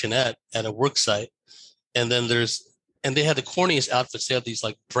little kitchenette at a work site, and then they had the corniest outfits. They had these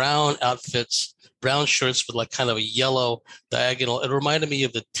like brown outfits, brown shirts with like kind of a yellow diagonal. It reminded me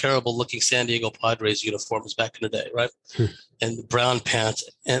of the terrible looking San Diego Padres uniforms back in the day, right? And brown pants.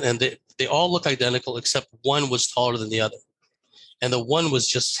 And they all look identical, except one was taller than the other. And the one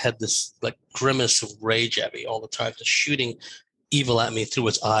had this like grimace of rage at me all the time, just shooting evil at me through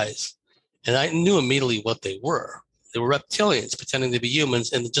its eyes. And I knew immediately what they were. They were reptilians pretending to be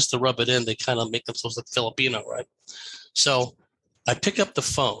humans, and just to rub it in, they kind of make themselves look Filipino, right? So I pick up the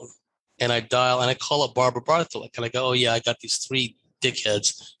phone and I dial and I call up Barbara Bartholomew, and I go, "Oh yeah, I got these three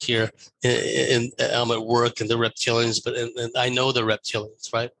dickheads here, and I'm at work, and they're reptilians, and I know they're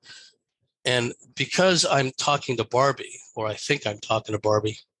reptilians, right?" And because I'm talking to Barbie, or I think I'm talking to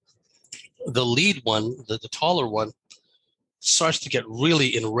Barbie, the lead one, the taller one, starts to get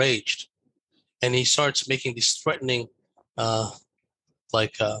really enraged, and he starts making these threatening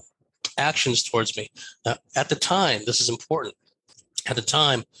actions towards me. Now, at the time, this is important, At the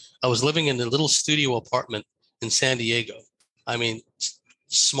time, I was living in a little studio apartment in San Diego. I mean,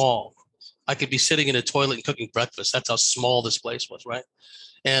 small. I could be sitting in a toilet and cooking breakfast. That's how small this place was, right?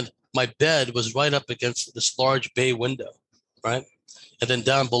 And my bed was right up against this large bay window, right? And then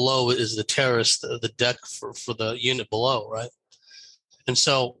down below is the terrace, the deck for the unit below, right? And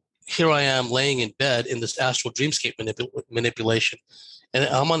so here I am laying in bed in this astral dreamscape manipulation. And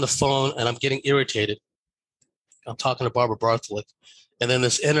I'm on the phone and I'm getting irritated. I'm talking to Barbara Bartholick. And then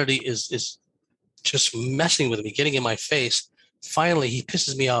this entity is just messing with me, getting in my face. Finally, he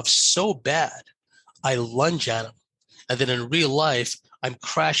pisses me off so bad, I lunge at him. And then in real life, I'm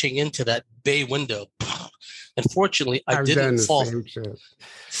crashing into that bay window. And fortunately, I didn't fall.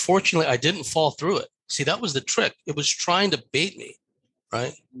 Fortunately, I didn't fall through it. See, that was the trick. It was trying to bait me,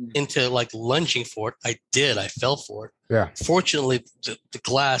 right, into like lunging for it. I did. I fell for it. Yeah. Fortunately, the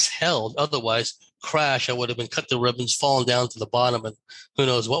glass held. Otherwise, crash, I would have been cut to ribbons, fallen down to the bottom, and who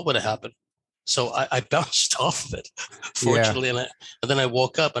knows what would have happened. So I bounced off of it, fortunately. Yeah. And then I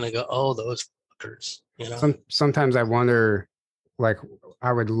woke up and I go, oh, those fuckers. You know? Sometimes I wonder, like,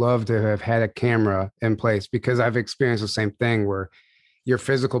 I would love to have had a camera in place, because I've experienced the same thing where your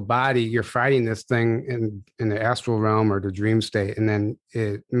physical body, you're fighting this thing in the astral realm or the dream state, and then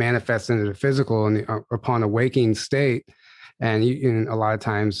it manifests into the physical upon a waking state. And a lot of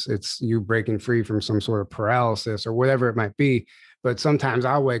times it's you breaking free from some sort of paralysis or whatever it might be. But sometimes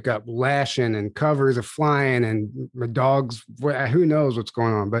I'll wake up lashing and covers are flying and my dog's, who knows what's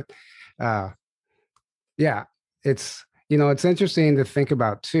going on. But yeah, it's, it's interesting to think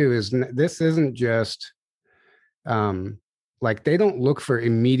about too, is this isn't just like they don't look for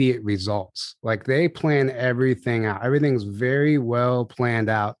immediate results. Like they plan everything out. Everything's very well planned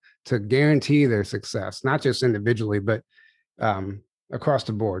out to guarantee their success, not just individually, but across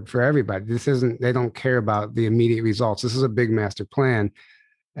the board for everybody. They don't care about the immediate results. This is a big master plan.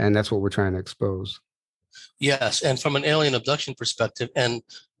 And that's what we're trying to expose. Yes. And from an alien abduction perspective and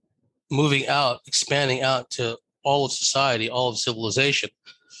moving out, expanding out to all of society, all of civilization,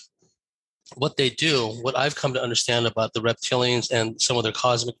 what they do, what I've come to understand about the reptilians and some of their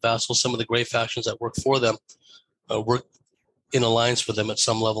cosmic vassals, some of the gray factions that work for them, work in alliance with them at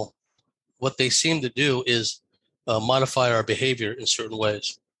some level. What they seem to do is modify our behavior in certain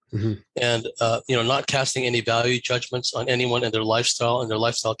ways. Mm-hmm. And, not casting any value judgments on anyone and their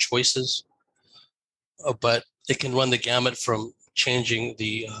lifestyle choices. But it can run the gamut from changing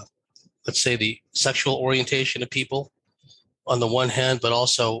the, let's say, the sexual orientation of people on the one hand, but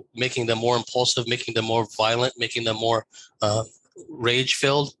also making them more impulsive, making them more violent, making them more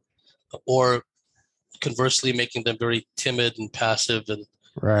rage-filled, or conversely, making them very timid and passive and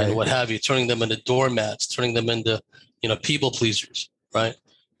what have you, turning them into doormats, turning them into, people pleasers, right?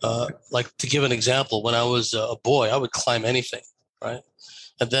 Like to give an example, when I was a boy, I would climb anything, right?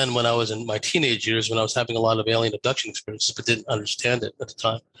 And then when I was in my teenage years, when I was having a lot of alien abduction experiences, but didn't understand it at the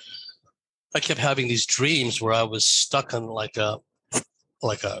time, I kept having these dreams where I was stuck on like a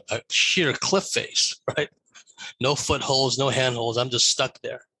sheer cliff face, right? No footholds, no handholds. I'm just stuck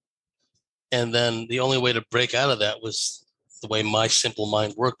there. And then the only way to break out of that was the way my simple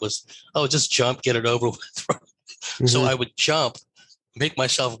mind worked was, just jump, get it over with. Mm-hmm. So I would jump, make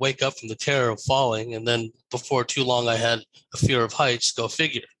myself wake up from the terror of falling. And then before too long, I had a fear of heights, go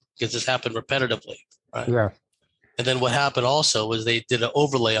figure, because this happened repetitively. Right? Yeah. And then what happened also was they did an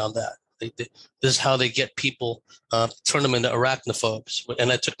overlay on that. This is how they get people, turn them into arachnophobes. And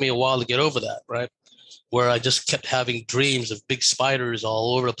it took me a while to get over that, right? Where I just kept having dreams of big spiders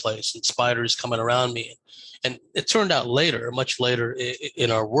all over the place and spiders coming around me. And it turned out much later in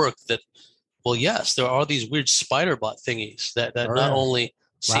our work that, well, yes, there are these weird spider bot thingies that not only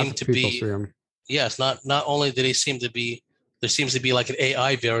seem to be, yes, not only do they seem to be, there seems to be like an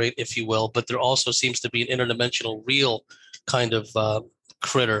AI variant, if you will, but there also seems to be an interdimensional real kind of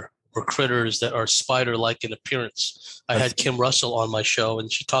critter or critters that are spider-like in appearance. I had Kim Russell on my show,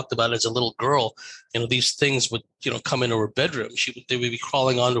 and she talked about it as a little girl. These things would, come into her bedroom. They would be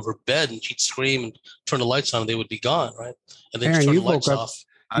crawling onto her bed, and she'd scream and turn the lights on, and they would be gone, right? And then Aaron, turn the lights off.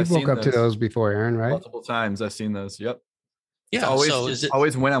 You woke up to those before, Aaron, right? Multiple times I've seen those. Yep. Yeah.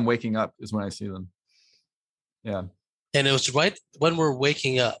 Always when I'm waking up is when I see them. Yeah. And it was right when we're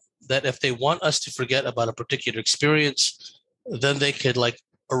waking up that if they want us to forget about a particular experience, then they could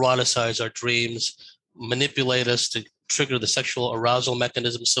eroticize our dreams, manipulate us to trigger the sexual arousal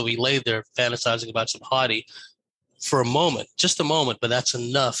mechanism. So we lay there fantasizing about some hottie for a moment, just a moment, but that's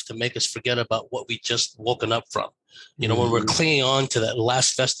enough to make us forget about what we just woken up from. When we're clinging on to that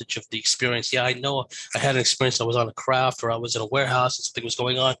last vestige of the experience. Yeah, I know I had an experience. I was on a craft or I was in a warehouse and something was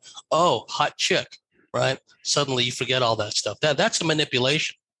going on. Oh, hot chick. right? Suddenly you forget all that stuff. That's a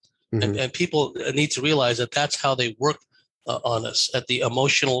manipulation. Mhm. And people need to realize that that's how they work on us at the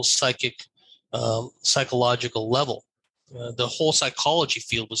emotional, psychic, psychological level. The whole psychology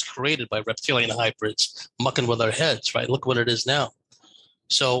field was created by reptilian hybrids mucking with our heads, right? Look what it is now.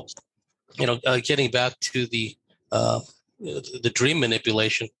 So, getting back to the dream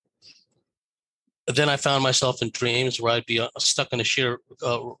manipulation, then I found myself in dreams where I'd be stuck in a sheer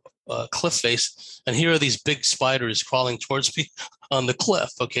cliff face, and here are these big spiders crawling towards me on the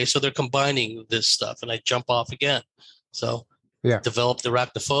cliff. Okay, so they're combining this stuff, and I jump off again. So develop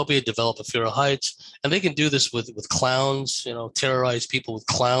arachnophobia, develop a fear of heights, and they can do this with clowns. Terrorize people with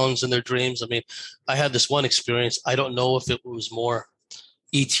clowns in their dreams. I mean, I had this one experience. I don't know if it was more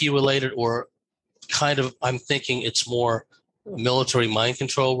ET related or kind of. I'm thinking it's more military mind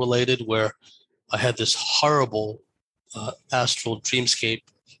control related, where I had this horrible astral dreamscape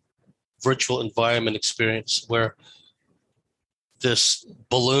virtual environment experience where this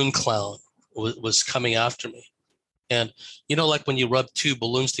balloon clown was coming after me. And, like when you rub two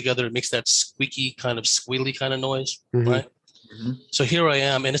balloons together, it makes that squeaky kind of squealy kind of noise, right? Mm-hmm. So here I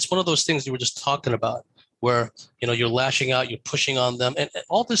am. And it's one of those things you were just talking about where, you're lashing out, you're pushing on them. And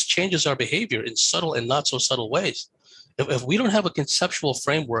all this changes our behavior in subtle and not so subtle ways. If we don't have a conceptual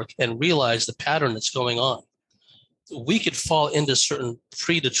framework and realize the pattern that's going on, we could fall into certain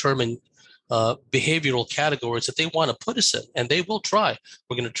predetermined behavioral categories that they want to put us in, and they will try.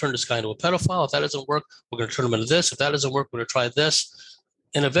 We're going to turn this guy into a pedophile. If that doesn't work, we're going to turn him into this. If that doesn't work, we're going to try this.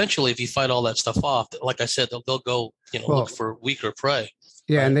 And eventually, if you fight all that stuff off, like I said, they'll go, look for weaker prey.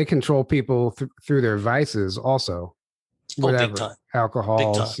 Yeah, right? And they control people through their vices also. Whatever, big time. Alcohol,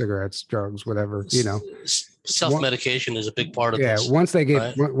 big time. Cigarettes, drugs, whatever. Self-medication is a big part of this. Yeah, once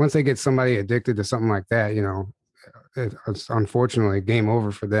they get somebody addicted to something like that, it's unfortunately game over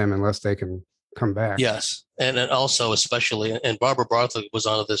for them unless they can come back. Yes, and also especially, and Barbara Bartlett was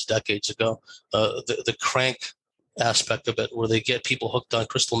on this decades ago, the crank aspect of it, where they get people hooked on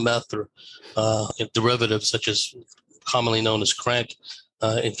crystal meth or derivatives such as commonly known as crank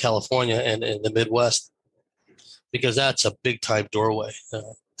in California and in the Midwest, because that's a big time doorway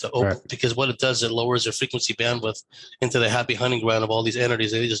to open. Right. Because what it does, it lowers their frequency bandwidth into the happy hunting ground of all these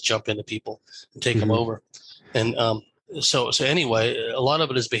entities. They just jump into people and take them over. And so anyway, a lot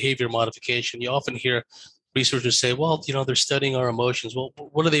of it is behavior modification. You often hear researchers say, well, they're studying our emotions. Well,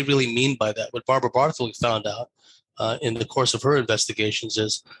 what do they really mean by that? What Barbara Bartlett found out in the course of her investigations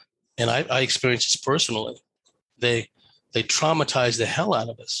is, and I experienced this personally, they traumatize the hell out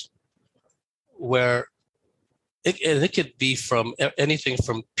of us, where it could be from anything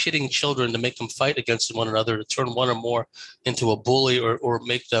from pitting children to make them fight against one another, to turn one or more into a bully or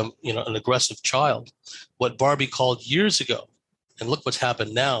make them, an aggressive child. What Barbie called years ago, and look what's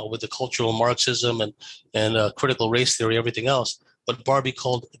happened now with the cultural Marxism and critical race theory, everything else. What Barbie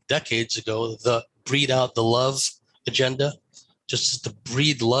called decades ago, the breed out the love agenda, just to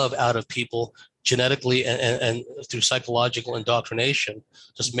breed love out of people genetically and through psychological indoctrination,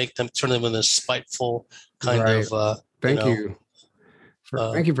 just turn them into spiteful kind of. Thank you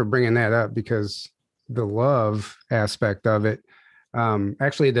for bringing that up, because the love aspect of it.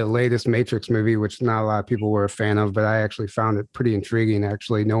 Actually, the latest Matrix movie, which not a lot of people were a fan of, but I actually found it pretty intriguing.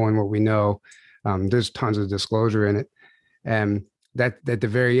 Actually, knowing what we know, there's tons of disclosure in it, and that at the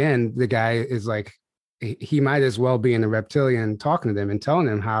very end, the guy is like, he might as well be in the reptilian talking to them and telling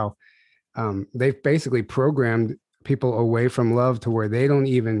them how. They've basically programmed people away from love to where they don't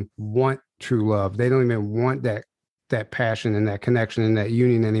even want true love. They don't even want that passion and that connection and that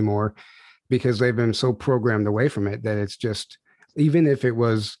union anymore, because they've been so programmed away from it that it's just, even if it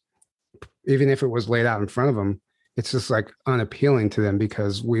was laid out in front of them, it's just like unappealing to them,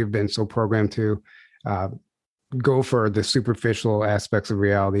 because we've been so programmed to go for the superficial aspects of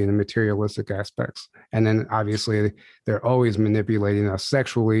reality and the materialistic aspects. And then obviously they're always manipulating us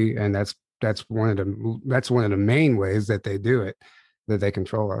sexually. And that's one of the main ways that they do it, that they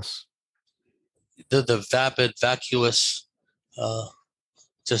control us. The vapid, vacuous,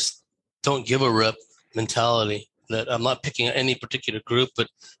 just don't give a rip mentality that I'm not picking any particular group, but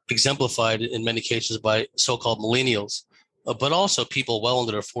exemplified in many cases by so-called millennials. But also people well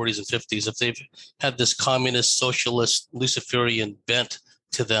into their 40s and 50s, if they've had this communist, socialist, Luciferian bent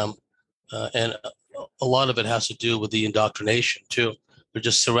to them. And a lot of it has to do with the indoctrination, too. They're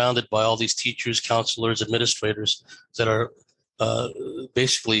just surrounded by all these teachers, counselors, administrators that are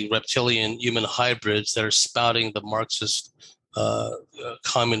basically reptilian human hybrids that are spouting the Marxist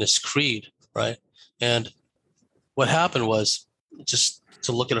communist creed, right? And what happened was, just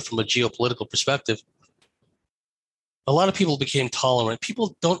to look at it from a geopolitical perspective, a lot of people became tolerant.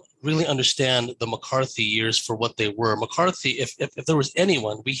 People don't really understand the McCarthy years for what they were. McCarthy, if there was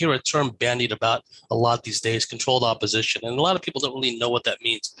anyone, we hear a term bandied about a lot these days, controlled opposition. And a lot of people don't really know what that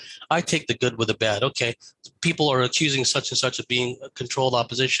means. I take the good with the bad. Okay, people are accusing such and such of being a controlled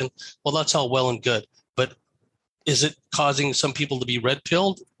opposition. Well, that's all well and good. But is it causing some people to be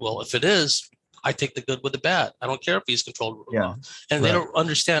red-pilled? Well, if it is, I take the good with the bad. I don't care if he's controlled. Yeah. And they don't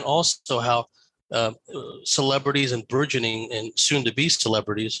understand also how celebrities and burgeoning and soon-to-be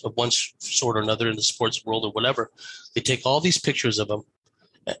celebrities of one sort or another in the sports world or whatever, they take all these pictures of them,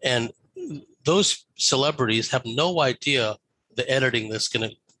 and those celebrities have no idea the editing that's going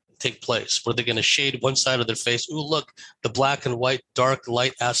to take place, where they're going to shade one side of their face. Ooh, look, the black and white, dark,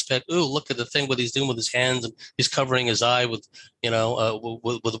 light aspect. Ooh, look at the thing what he's doing with his hands, and he's covering his eye with,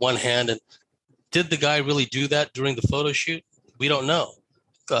 with one hand. And did the guy really do that during the photo shoot? We don't know.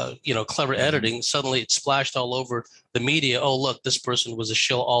 Clever editing, suddenly it splashed all over the media. Oh, look, this person was a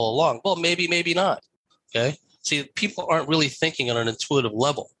shill all along. Well, maybe not. Okay. See, people aren't really thinking on an intuitive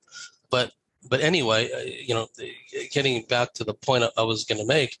level. But anyway, getting back to the point I was going to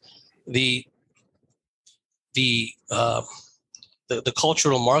make, the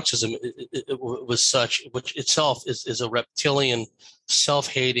cultural Marxism it was such, which itself is a reptilian,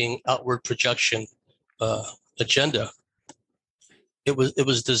 self-hating, outward projection agenda. It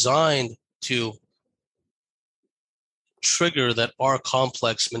was designed to trigger that R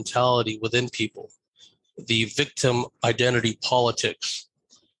complex mentality within people, the victim identity politics,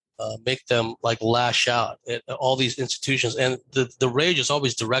 make them like lash out at all these institutions. And the rage is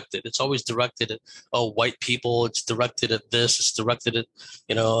always directed. It's always directed at white people. It's directed at this. It's directed at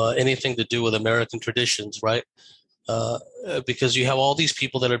anything to do with American traditions, right? Because you have all these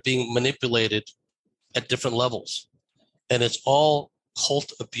people that are being manipulated at different levels. And it's all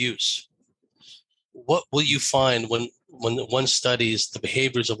cult abuse. What will you find when one studies the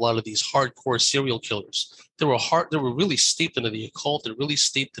behaviors of a lot of these hardcore serial killers? They were really steeped into the occult. They're really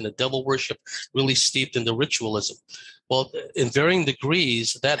steeped in the devil worship, really steeped in the ritualism. Well, in varying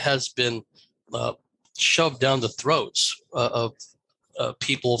degrees, that has been shoved down the throats of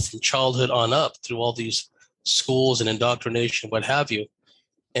people from childhood on up through all these schools and indoctrination, what have you.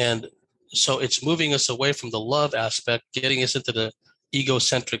 And so it's moving us away from the love aspect, getting us into the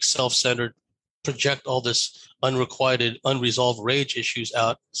egocentric, self-centered, project all this unrequited, unresolved rage issues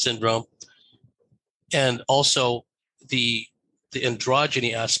out syndrome. And also the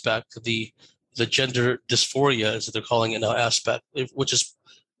androgyny aspect, the gender dysphoria, as they're calling it now, aspect, which is,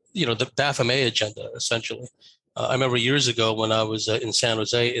 the Baphomet agenda, essentially. I remember years ago when I was in San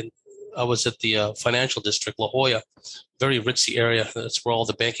Jose, and I was at the financial district, La Jolla, very ritzy area. That's where all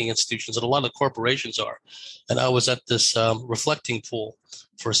the banking institutions and a lot of corporations are. And I was at this reflecting pool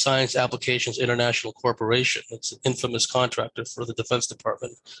for Science Applications International Corporation. It's an infamous contractor for the Defense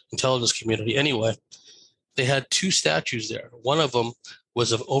Department, intelligence community. Anyway, they had two statues there. One of them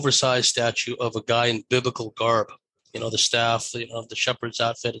was an oversized statue of a guy in biblical garb, the staff, the shepherd's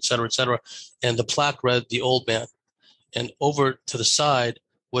outfit, et cetera, and the plaque read, "The Old Man." And over to the side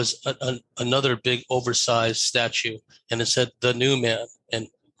was another big oversized statue, and it said "The New Man," and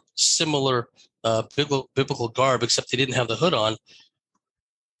similar biblical garb, except they didn't have the hood on.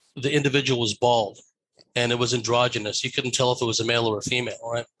 The individual was bald, and it was androgynous. You couldn't tell if it was a male or a female,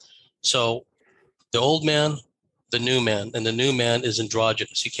 right? So the old man, the new man, and the new man is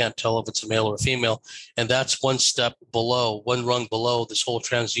androgynous. You can't tell if it's a male or a female. And that's one step below, one rung below this whole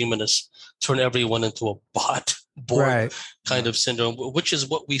transhumanist, turn everyone into a bot kind of syndrome, which is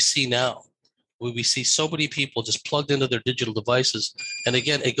what we see now. We see so many people just plugged into their digital devices. And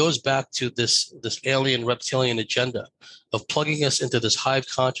again, it goes back to this alien reptilian agenda of plugging us into this hive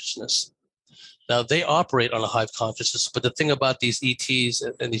consciousness. Now, they operate on a hive consciousness, but the thing about these ETs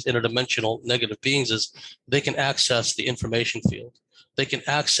and these interdimensional negative beings is they can access the information field. They can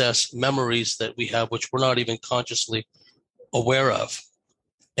access memories that we have, which we're not even consciously aware of,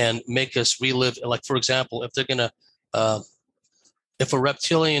 and make us relive. Like, for example, if they're going to, if a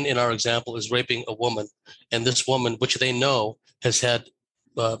reptilian in our example is raping a woman, and this woman, which they know has had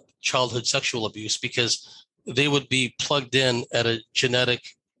childhood sexual abuse, because they would be plugged in at a genetic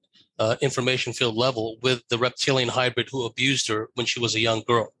information field level with the reptilian hybrid who abused her when she was a young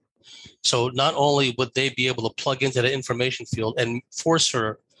girl. So not only would they be able to plug into the information field and force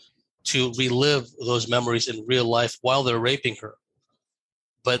her to relive those memories in real life while they're raping her,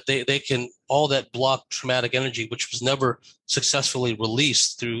 but they can, all that blocked traumatic energy, which was never successfully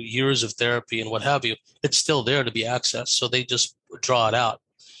released through years of therapy and what have you, it's still there to be accessed. So they just draw it out.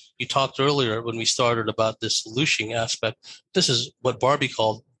 You talked earlier when we started about this looshing aspect. This is what Barbie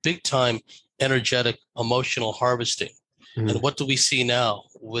called big time energetic, emotional harvesting. Mhm. And what do we see now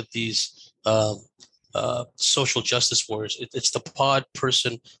with these social justice warriors? It's the pod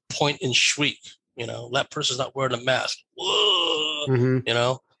person point and shriek. That person's not wearing a mask. Whoa!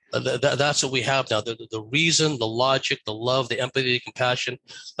 Mhm. That's what we have now. The reason, the logic, the love, the empathy, the compassion,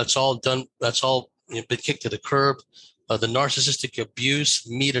 that's all done. That's all been kicked to the curb. The narcissistic abuse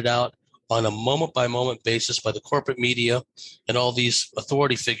meted out on a moment by moment basis by the corporate media and all these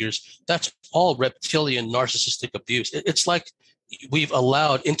authority figures. That's all reptilian narcissistic abuse. It's like we've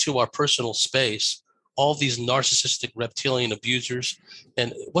allowed into our personal space all these narcissistic reptilian abusers.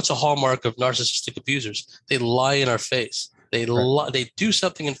 And what's a hallmark of narcissistic abusers? They lie in our face. They do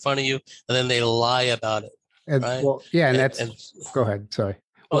something in front of you, and then they lie about it. And, right? Well, yeah, and go ahead. Sorry.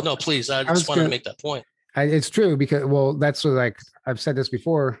 Oh no, please. I just wanted to make that point. It's true because, that's what, like I've said this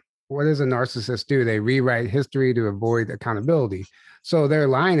before. What does a narcissist do? They rewrite history to avoid accountability. So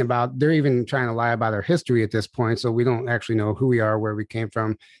they're even trying to lie about our history at this point. So we don't actually know who we are, where we came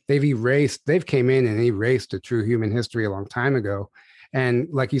from. They've came in and erased the true human history a long time ago. And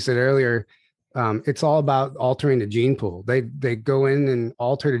like you said earlier, it's all about altering the gene pool. They go in and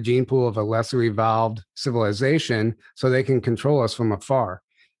alter the gene pool of a lesser evolved civilization so they can control us from afar.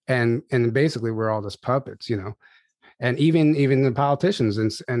 And basically we're all just puppets, and even the politicians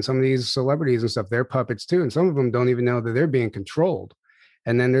and some of these celebrities and stuff, they're puppets too. And some of them don't even know that they're being controlled.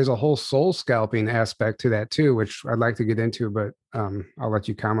 And then there's a whole soul scalping aspect to that too, which I'd like to get into, but I'll let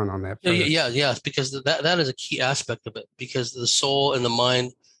you comment on that. Yeah, because that is a key aspect of it, because the soul and the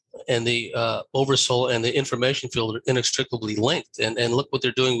mind and the oversoul and the information field are inextricably linked. And look what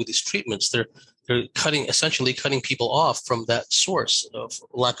they're doing with these treatments. They're essentially cutting people off from that source, of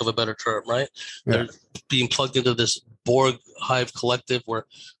lack of a better term, right? Yeah. They're being plugged into this Borg hive collective where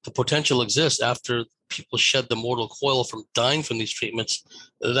the potential exists after people shed the mortal coil from dying from these treatments.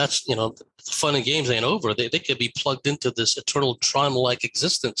 That's, the fun and games ain't over. They could be plugged into this eternal Tron-like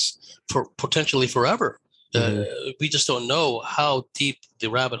existence for potentially forever. We just don't know how deep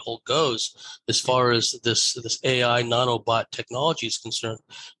the rabbit hole goes as far as this AI nanobot technology is concerned.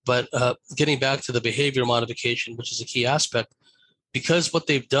 But getting back to the behavior modification, which is a key aspect, because what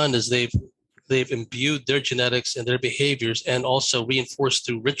they've done is they've imbued their genetics and their behaviors, and also reinforced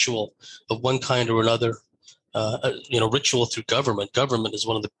through ritual of one kind or another. Ritual through government. Government is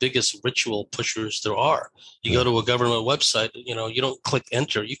one of the biggest ritual pushers there are. You go to a government website, you don't click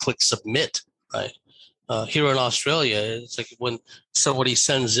enter, you click submit, right? Here in Australia, it's like when somebody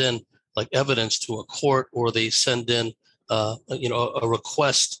sends in like evidence to a court, or they send in, a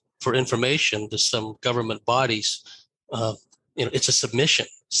request for information to some government bodies. It's a submission.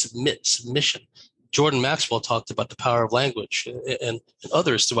 Submission. Jordan Maxwell talked about the power of language, and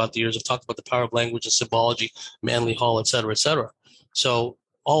others throughout the years have talked about the power of language and symbology, Manly Hall, et cetera, et cetera. So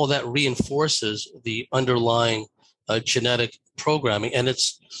all of that reinforces the underlying genetic programming, and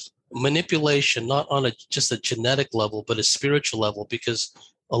it's manipulation, not on just a genetic level, but a spiritual level, because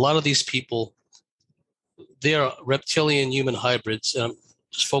a lot of these people, they are reptilian human hybrids. And I'm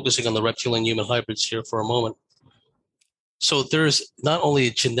just focusing on the reptilian human hybrids here for a moment. So there's not only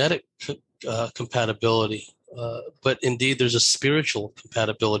a genetic compatibility, but indeed there's a spiritual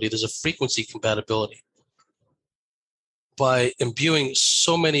compatibility. There's a frequency compatibility. By imbuing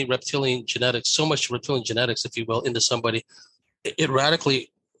so much reptilian genetics, if you will, into somebody, it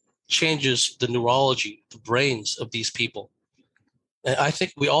radically changes the neurology, the brains of these people. And I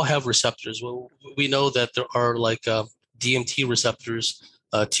think we all have receptors. We know that there are like DMT receptors,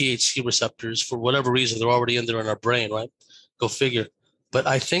 THC receptors. For whatever reason, they're already in there in our brain, right? Go figure. But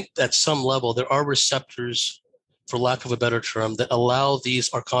I think at some level, there are receptors, for lack of a better term, that allow these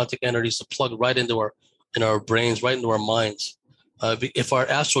archontic entities to plug right into our brains, right into our minds. If our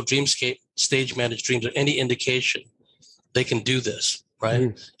astral dreamscape stage managed dreams are any indication, they can do this, right?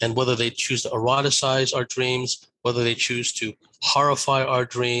 Mm-hmm. And whether they choose to eroticize our dreams, whether they choose to horrify our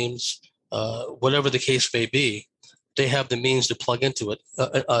dreams, whatever the case may be, they have the means to plug into it.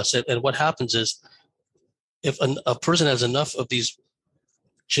 And what happens is, if a person has enough of these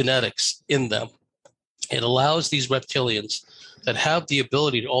genetics in them, it allows these reptilians that have the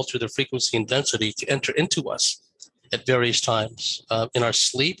ability to alter their frequency and density to enter into us at various times in our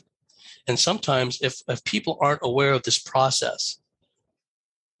sleep. And sometimes if people aren't aware of this process,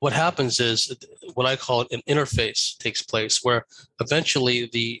 what happens is what I call an interface takes place, where eventually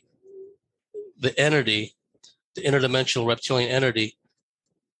the entity, the interdimensional reptilian entity,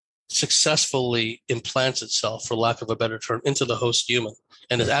 successfully implants itself, for lack of a better term, into the host human,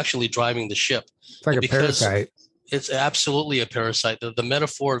 and is actually driving the ship. It's like a parasite. It's absolutely a parasite. The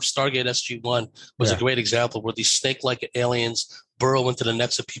metaphor of Stargate SG-1 was a great example where these snake-like aliens burrow into the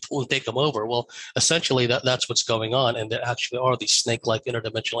necks of people and take them over. Well, essentially that's what's going on, and there actually are these snake-like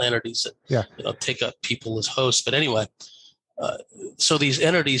interdimensional entities that take up people as hosts. But anyway, so these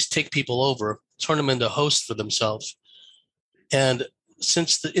entities take people over, turn them into hosts for themselves, and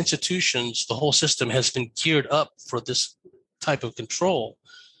since the institutions, the whole system has been geared up for this type of control,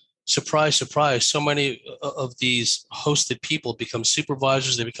 surprise, surprise, so many of these hosted people become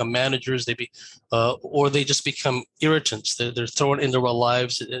supervisors, they become managers, or they just become irritants. They're thrown into our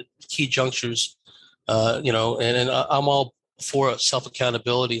lives at key junctures, and I'm all for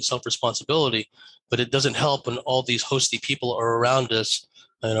self-accountability and self-responsibility, but it doesn't help when all these hosty people are around us,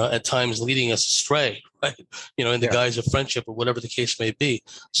 at times leading us astray, right? In the guise of friendship or whatever the case may be.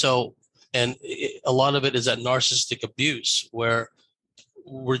 So, and a lot of it is that narcissistic abuse where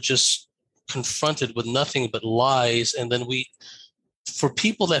we're just confronted with nothing but lies. And then for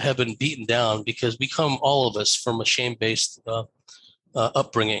people that have been beaten down, because we come, all of us, from a shame-based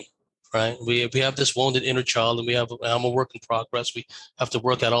upbringing, right? We have this wounded inner child, and I'm a work in progress. We have to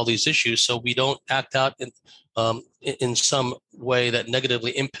work out all these issues so we don't act out in some way that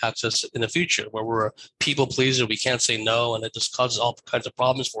negatively impacts us in the future, where we're a people pleaser, we can't say no, and it just causes all kinds of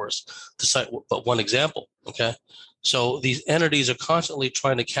problems for us, to cite but one example, okay? So these entities are constantly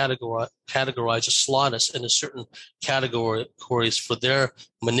trying to categorize or slot us into certain categories for their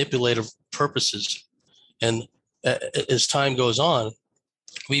manipulative purposes. And as time goes on,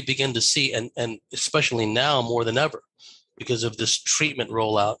 we begin to see, and especially now more than ever, because of this treatment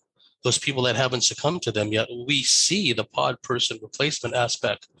rollout, those people that haven't succumbed to them yet, we see the pod person replacement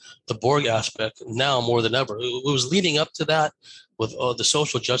aspect, the Borg aspect, now more than ever. It was leading up to that with the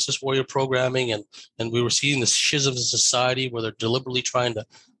social justice warrior programming, and we were seeing the schisms in society where they're deliberately trying to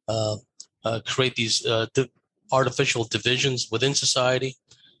create these artificial divisions within society.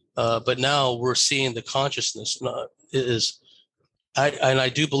 But now we're seeing the consciousness and I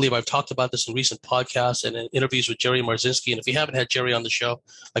do believe I've talked about this in recent podcasts and in interviews with Jerry Marzinski. And if you haven't had Jerry on the show,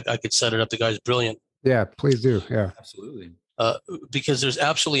 I could set it up. The guy's brilliant. Yeah, please do. Yeah, absolutely. Because there's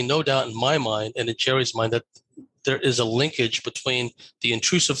absolutely no doubt in my mind and in Jerry's mind that there is a linkage between the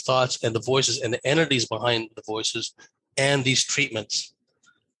intrusive thoughts and the voices and the entities behind the voices and these treatments.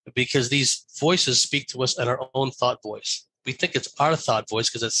 Because these voices speak to us in our own thought voice. We think it's our thought voice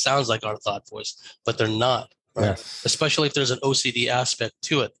because it sounds like our thought voice, but they're not. Right? Yes. Especially if there's an OCD aspect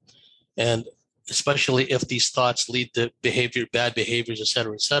to it. And especially if these thoughts lead to bad behaviors, et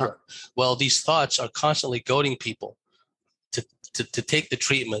cetera, et cetera. Well, these thoughts are constantly goading people to take the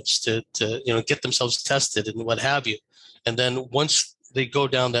treatments, to get themselves tested and what have you. And then once they go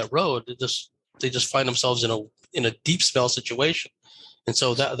down that road, they just find themselves in a deep spell situation. And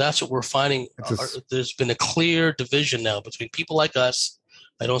so that's what we're finding. There's been a clear division now between people like us.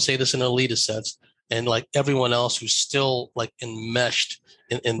 I don't say this in an elitist sense, and like everyone else who's still like enmeshed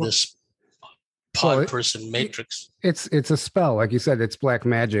in this pod person matrix. It's a spell, like you said. It's black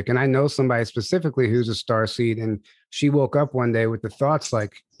magic, and I know somebody specifically who's a starseed, and she woke up one day with the thoughts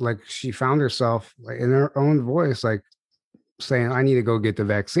like she found herself in her own voice, like saying, "I need to go get the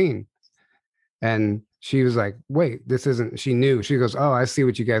vaccine," and she was like, "Wait, this isn't." She knew. She goes, "Oh, I see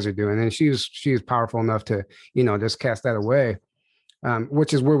what you guys are doing," and she was powerful enough to just cast that away.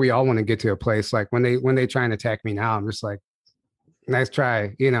 Which is where we all want to get to a place. Like when they try and attack me now, I'm just like, nice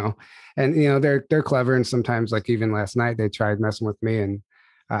try, and they're clever. And sometimes, like even last night, they tried messing with me, and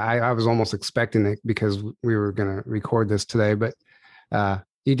I was almost expecting it because we were going to record this today, but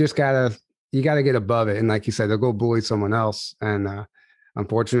you just gotta get above it. And like you said, they'll go bully someone else. And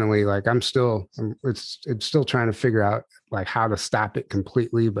unfortunately, like it's still trying to figure out like how to stop it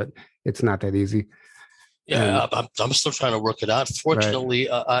completely, but it's not that easy. Yeah, I'm still trying to work it out. Fortunately,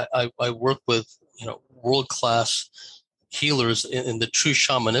 right. I work with world-class healers in the true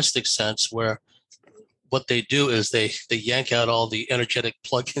shamanistic sense, where what they do is they yank out all the energetic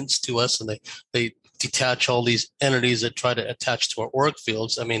plugins to us, and they detach all these entities that try to attach to our auric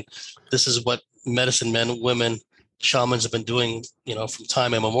fields. I mean, this is what medicine men, women, shamans have been doing, from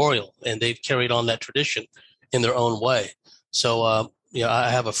time immemorial, and they've carried on that tradition in their own way. So, I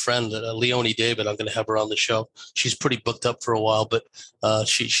have a friend, Leonie David. I'm going to have her on the show. She's pretty booked up for a while, but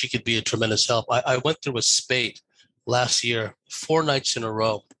she could be a tremendous help. I went through a spate last year, 4 nights in a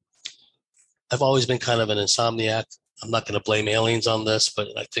row. I've always been kind of an insomniac. I'm not going to blame aliens on this, but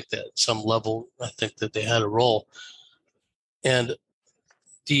I think that at some level, I think that they had a role. And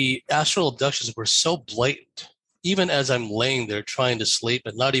the astral abductions were so blatant even as I'm laying there trying to sleep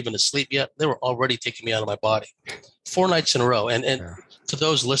and not even asleep yet, they were already taking me out of my body 4 nights in a row. And to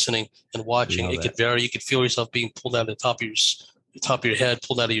those listening and watching, it could vary. You could feel yourself being pulled out of the top of your head,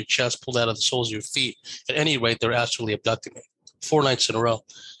 pulled out of your chest, pulled out of the soles of your feet. At any rate, they're actually abducting me 4 nights in a row.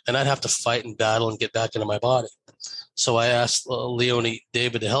 And I'd have to fight and battle and get back into my body. So I asked Leonie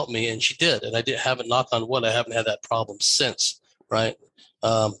David to help me, and she did. And I haven't, knock on wood, I haven't had that problem since, right?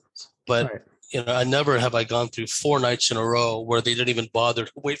 But you know, I never have I gone through 4 nights in a row where they didn't even bother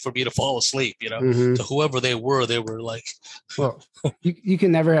to wait for me to fall asleep, you know. To whoever they were like. Well, you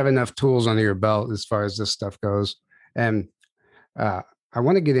can never have enough tools under your belt as far as this stuff goes. And I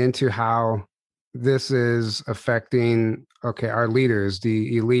want to get into how this is affecting, our leaders,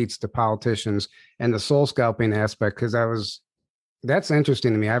 the elites, the politicians, and the soul scalping aspect, because that's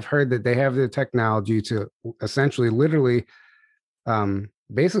interesting to me. I've heard that they have the technology to essentially literally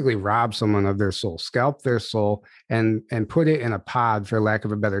basically rob someone of their soul, scalp their soul, and put it in a pod, for lack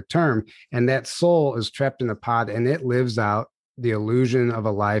of a better term. And that soul is trapped in a pod, and it lives out the illusion of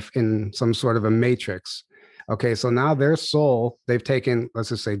a life in some sort of a matrix. Okay, so now their soul, they've taken, let's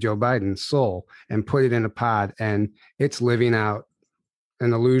just say Joe Biden's soul, and put it in a pod, and it's living out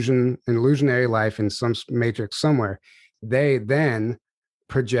an illusionary life in some matrix somewhere. They then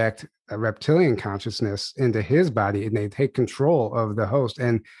project a reptilian consciousness into his body, and they take control of the host,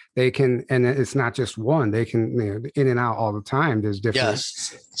 and they can, and it's not just one, they can, in and out all the time. There's different.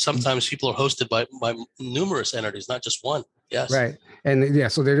 Yes. Sometimes people are hosted by numerous entities, not just one. Yes. Right.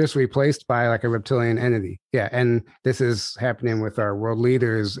 And so they're just replaced by like a reptilian entity. Yeah. And this is happening with our world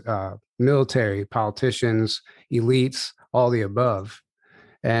leaders, military, politicians, elites, all the above.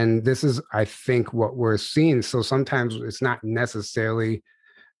 And this is, I think, what we're seeing. So sometimes it's not necessarily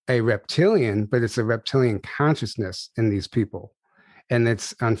a reptilian, but it's a reptilian consciousness in these people. And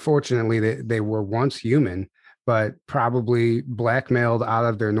it's unfortunately they were once human, but probably blackmailed out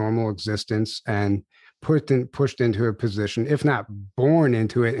of their normal existence and pushed into a position, if not born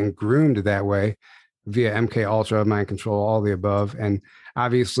into it and groomed that way via MK Ultra, mind control, all the above. And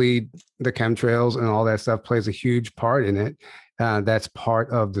obviously the chemtrails and all that stuff plays a huge part in it. That's part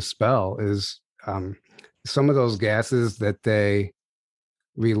of the spell, is some of those gases that they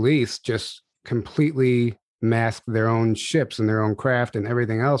release just completely mask their own ships and their own craft and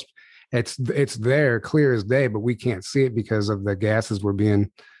everything else. It's there clear as day, but we can't see it because of the gases we're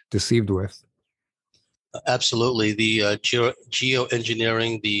being deceived with. Absolutely. The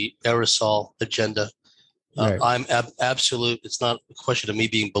geoengineering, the aerosol agenda. Right. I'm absolute. It's not a question of me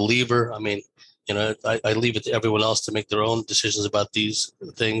being believer. I mean, I leave it to everyone else to make their own decisions about these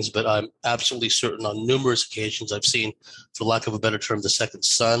things, but I'm absolutely certain on numerous occasions I've seen, for lack of a better term, the second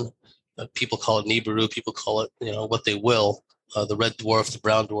sun. People call it Nibiru. People call it, what they will, the red dwarf, the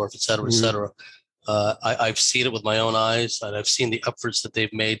brown dwarf, et cetera, et cetera. I've seen it with my own eyes, and I've seen the efforts that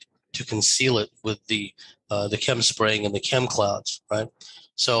they've made to conceal it with the chem spraying and the chem clouds, right?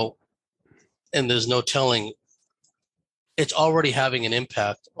 So, and there's no telling, it's already having an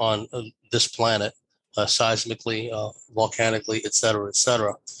impact on this planet, seismically, volcanically, et cetera,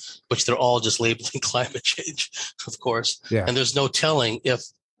 which they're all just labeling climate change, of course. Yeah. And there's no telling if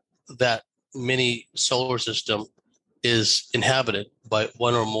that mini solar system is inhabited by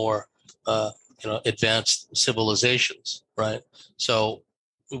one or more, advanced civilizations, right? So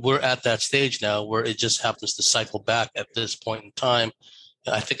we're at that stage now where it just happens to cycle back at this point in time.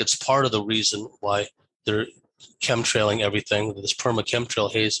 I think it's part of the reason why they're chemtrailing everything, this perma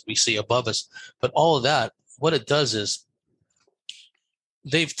chemtrail haze we see above us. But all of that, what it does is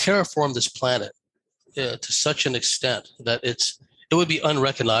they've terraformed this planet to such an extent that it would be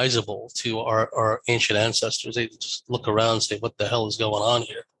unrecognizable to our ancient ancestors. They just look around and say, what the hell is going on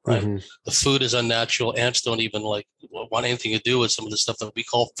here? Right? The food is unnatural. Ants don't even want anything to do with some of the stuff that we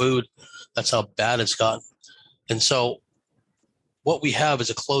call food. That's how bad it's gotten. And so what we have is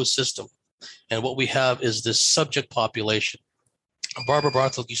a closed system. And what we have is this subject population. Barbara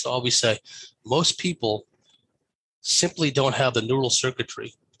Bartholomew used to always say, most people simply don't have the neural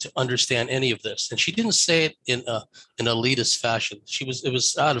circuitry to understand any of this. And she didn't say it in an elitist fashion. It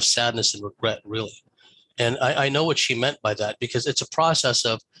was out of sadness and regret, really. And I know what she meant by that, because it's a process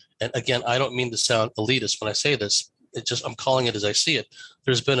of, and again, I don't mean to sound elitist when I say this, I'm calling it as I see it.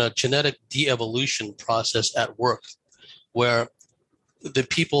 There's been a genetic de-evolution process at work where the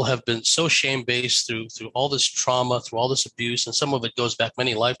people have been so shame-based through all this trauma, through all this abuse, and some of it goes back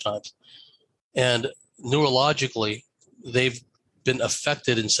many lifetimes. And neurologically, they've been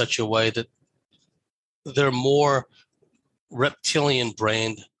affected in such a way that they're more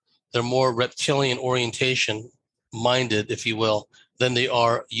reptilian-brained, they're more reptilian orientation minded, if you will, than they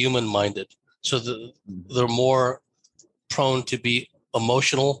are human minded. So they're more prone to be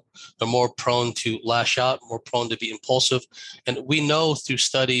emotional, they're more prone to lash out, more prone to be impulsive. And we know through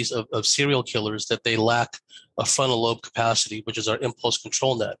studies of serial killers that they lack a frontal lobe capacity, which is our impulse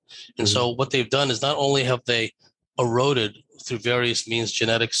control net. And so what they've done is not only have they eroded through various means,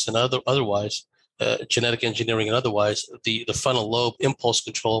 genetics and otherwise, genetic engineering and otherwise, the frontal lobe impulse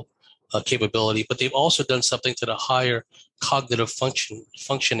control capability, but they've also done something to the higher cognitive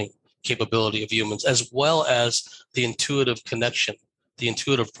functioning capability of humans, as well as the intuitive connection, the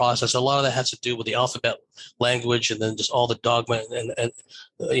intuitive process. A lot of that has to do with the alphabet language, and then just all the dogma and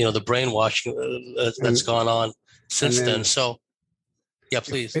the brainwashing that's gone on since then. So, yeah,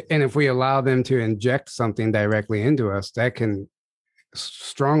 please. And if we allow them to inject something directly into us, that can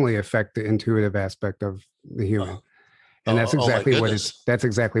strongly affect the intuitive aspect of the human. And that's exactly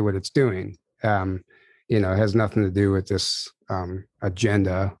what it's doing. It has nothing to do with this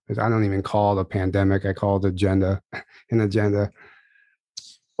agenda. I don't even call it a pandemic. I call it agenda, an agenda.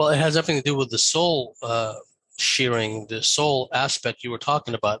 Well, it has everything to do with the soul shearing, the soul aspect you were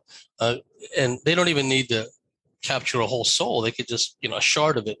talking about. And they don't even need to capture a whole soul. They could just, a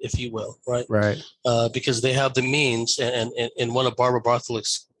shard of it, if you will, right? Right. Because they have the means. And in one of Barbara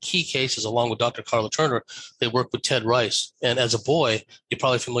Bartholick's key cases, along with Dr. Carla Turner, they worked with Ted Rice. And as a boy, you're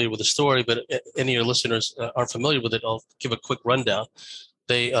probably familiar with the story, but any of your listeners aren't familiar with it, I'll give a quick rundown.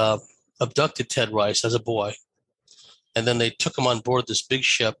 They abducted Ted Rice as a boy, and then they took him on board this big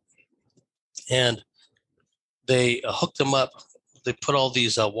ship, and they hooked him up. They put all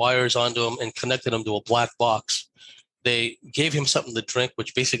these wires onto him and connected him to a black box. They gave him something to drink,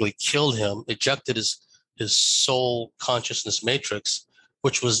 which basically killed him, ejected his soul consciousness matrix,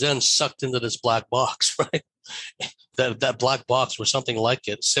 which was then sucked into this black box, right? That black box, or something like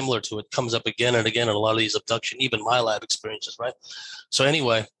it, similar to it, comes up again and again in a lot of these abduction, even my lab experiences, right? So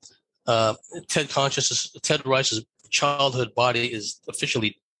anyway, Ted Rice's childhood body is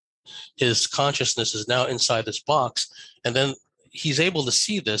officially, his consciousness is now inside this box, and then he's able to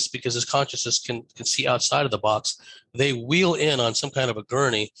see this because his consciousness can see outside of the box. They wheel in on some kind of a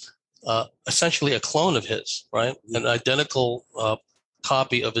gurney, essentially a clone of his, right? An identical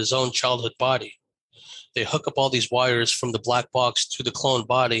copy of his own childhood body. They hook up all these wires from the black box to the clone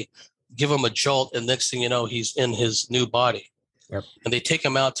body, give him a jolt, and next thing you know, he's in his new body. Yep. And they take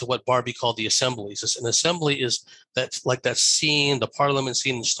him out to what Barbie called the assemblies. An assembly is that scene, the Parliament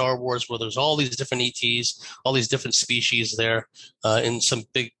scene in Star Wars, where there's all these different ETs, all these different species there in some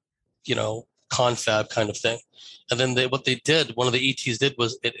big, confab kind of thing. And then what they did, one of the ETs did,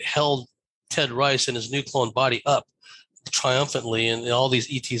 was it held Ted Rice in his new clone body up triumphantly, and all these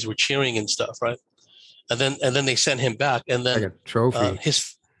ETs were cheering and stuff, right? And then they sent him back, and then like a trophy. And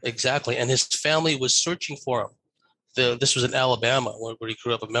his family was searching for him. This was in Alabama, where he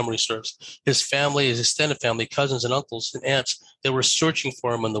grew up, if memory serves. His family, his extended family, cousins and uncles and aunts, they were searching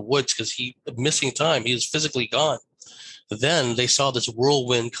for him in the woods because missing time. He was physically gone. Then they saw this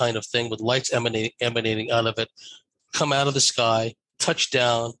whirlwind kind of thing with lights emanating out of it, come out of the sky, touch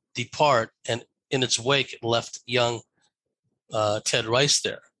down, depart, and in its wake, it left young Ted Rice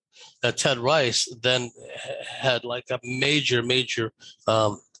there. Ted Rice then had like a major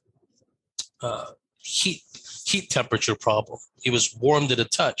heat temperature problem. He was warm to the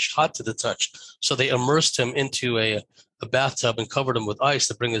touch, hot to the touch. So they immersed him into a bathtub and covered him with ice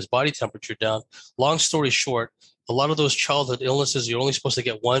to bring his body temperature down. Long story short, a lot of those childhood illnesses you're only supposed to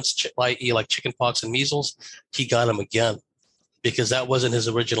get once, i.e. like chickenpox and measles, he got them again because that wasn't his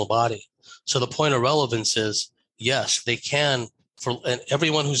original body. So the point of relevance is, yes, they can, and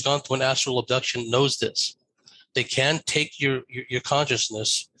everyone who's gone through an astral abduction knows this. They can take your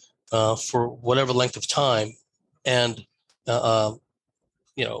consciousness for whatever length of time and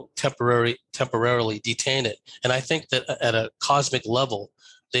temporarily detain it. And I think that at a cosmic level,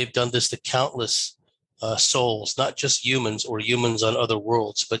 they've done this to countless souls, not just humans or humans on other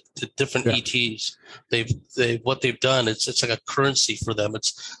worlds, but to different ETs. What they've done, it's like a currency for them.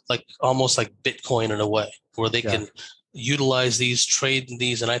 It's like almost like Bitcoin in a way, where they can utilize these, trade in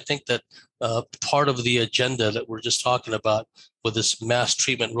these. And I think that part of the agenda that we're just talking about with this mass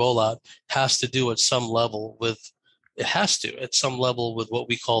treatment rollout has to do at some level with what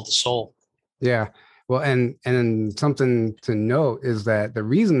we call the soul. Yeah. Well, and something to note is that the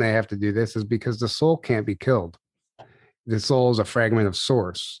reason they have to do this is because the soul can't be killed. The soul is a fragment of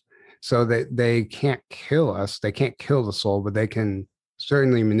source. So they can't kill us. They can't kill the soul, but they can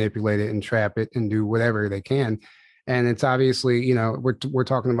certainly manipulate it and trap it and do whatever they can. And it's obviously, we're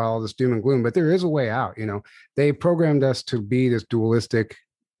talking about all this doom and gloom, but there is a way out. They programmed us to be this dualistic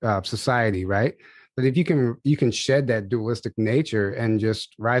society, right? But if you can shed that dualistic nature and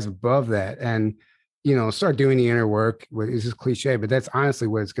just rise above that, and start doing the inner work. It's just cliche, but that's honestly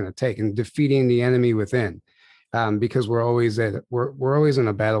what it's going to take, and defeating the enemy within. Because we're always in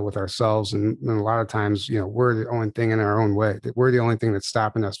a battle with ourselves, and a lot of times, we're the only thing in our own way. We're the only thing that's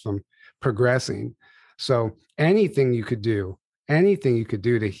stopping us from progressing. So anything you could do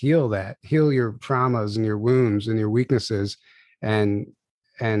to heal your traumas and your wounds and your weaknesses, and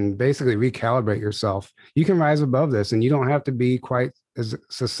basically recalibrate yourself. You can rise above this, and you don't have to be quite as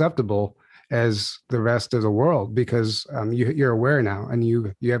susceptible as the rest of the world, because you're aware now, and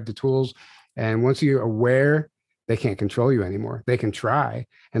you have the tools. And once you're aware, they can't control you anymore. They can try,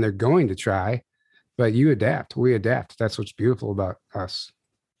 and they're going to try, but you adapt. We adapt. That's what's beautiful about us.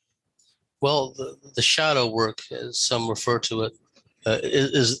 Well, the shadow work, as some refer to it,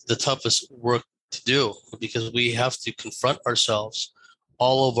 is the toughest work to do, because we have to confront ourselves,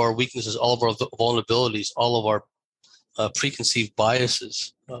 all of our weaknesses, all of our vulnerabilities, all of our preconceived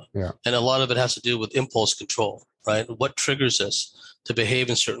biases. And a lot of it has to do with impulse control, right? What triggers us to behave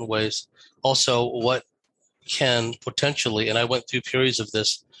in certain ways? Also, what can potentially, and I went through periods of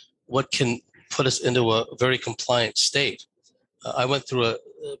this, what can put us into a very compliant state? I went through a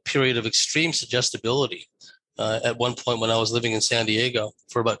period of extreme suggestibility at one point when I was living in San Diego.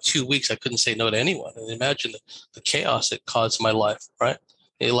 For about 2 weeks, I couldn't say no to anyone. And imagine the chaos it caused my life, right?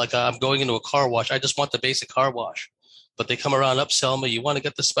 Like, I'm going into a car wash. I just want the basic car wash. But they come around, upsell me. You want to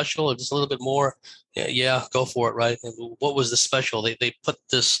get the special or just a little bit more? Yeah, go for it, right? And what was the special? They put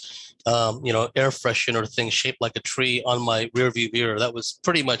this, air freshener thing shaped like a tree on my rearview mirror. That was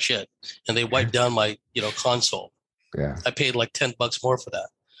pretty much it. And they wiped down my, console. Yeah. I paid like $10 more for that.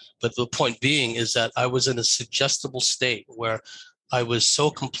 But the point being is that I was in a suggestible state where I was so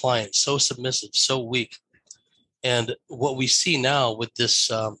compliant, so submissive, so weak. And what we see now with this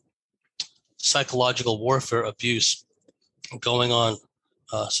psychological warfare abuse going on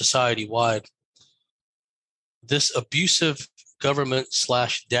society-wide, this abusive government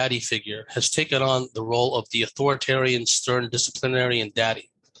 / daddy figure has taken on the role of the authoritarian, stern disciplinarian daddy.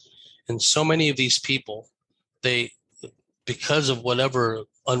 And so many of these people, because of whatever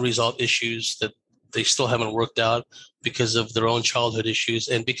unresolved issues that they still haven't worked out, because of their own childhood issues,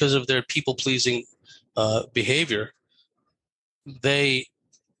 and because of their people-pleasing behavior, they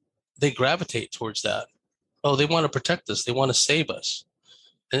gravitate towards that. Oh, they want to protect us. They want to save us.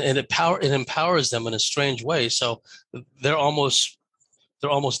 And it empowers them in a strange way. So they're almost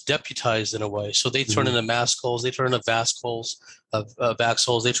deputized in a way. So they turn into maskholes, they turn into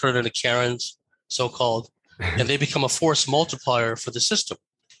vaxholes, they turn into Karens, so-called, and they become a force multiplier for the system.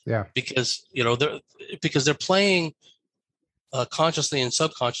 Yeah. Because they're playing consciously and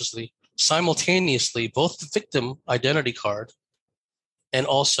subconsciously, simultaneously, both the victim identity card and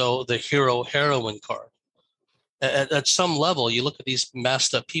also the hero-heroine card. At some level, you look at these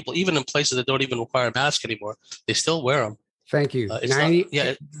masked up people, even in places that don't even require a mask anymore, they still wear them. Thank you.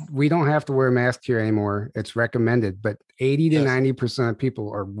 We don't have to wear a mask here anymore. It's recommended, but 80 to 90% of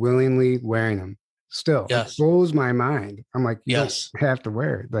people are willingly wearing them. Still, it blows my mind. I'm like, you don't have to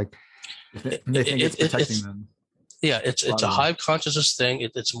wear it. Like, they think it's protecting them. Yeah, it's a hive consciousness thing.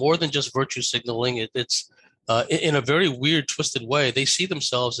 It's more than just virtue signaling. It's in a very weird, twisted way. They see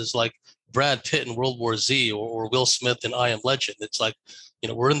themselves as like Brad Pitt in World War Z or Will Smith in I Am Legend. It's like,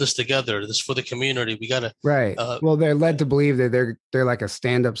 we're in this together. This is for the community. We got to. Right. Well, they're led to believe that they're like a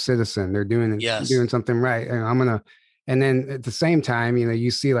stand-up citizen. They're doing something right. And then at the same time,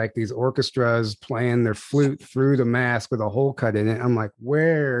 you see like these orchestras playing their flute through the mask with a hole cut in it. I'm like,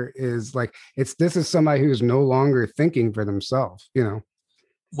 where is this is somebody who's no longer thinking for themselves,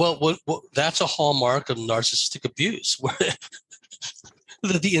 Well, that's a hallmark of narcissistic abuse, where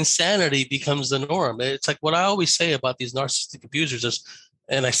the insanity becomes the norm. It's like what I always say about these narcissistic abusers is,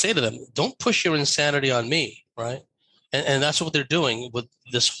 and I say to them, don't push your insanity on me, right? And that's what they're doing with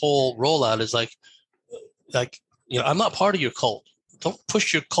this whole rollout is like, I'm not part of your cult. Don't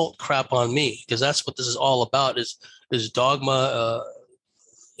push your cult crap on me, because that's what this is all about is dogma,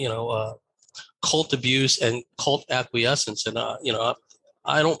 cult abuse and cult acquiescence. And,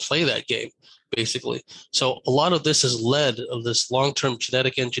 I don't play that game, basically. So a lot of this has led of this long-term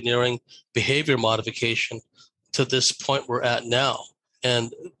genetic engineering behavior modification to this point we're at now.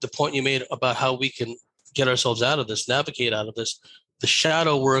 And the point you made about how we can get ourselves out of this, navigate out of this, the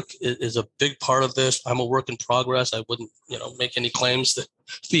shadow work is a big part of this. I'm a work in progress. I wouldn't, make any claims that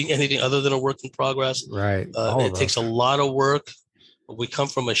being anything other than a work in progress. Right. It takes a lot of work. We come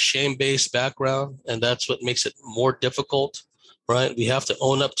from a shame-based background, and that's what makes it more difficult, right? We have to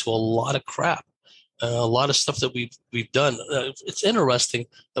own up to a lot of crap. A lot of stuff that we've done. It's interesting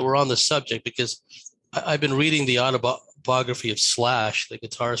that we're on this subject because I've been reading the autobiography of Slash, the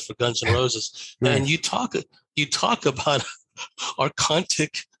guitarist for Guns N' Roses, Nice. and you talk about our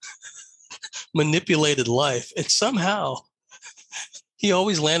Archontic manipulated life, and somehow he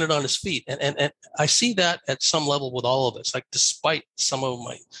always landed on his feet. And I see that at some level with all of us. Like, despite some of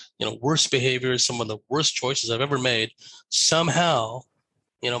my worst behaviors, some of the worst choices I've ever made, somehow,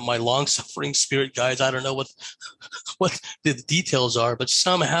 my long-suffering spirit guides, I don't know what the details are, but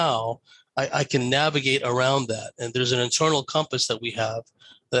somehow I can navigate around that. And there's an internal compass that we have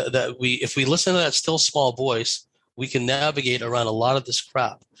that if we listen to that still small voice, we can navigate around a lot of this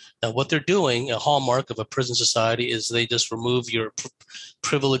crap. Now, what they're doing, a hallmark of a prison society, is they just remove your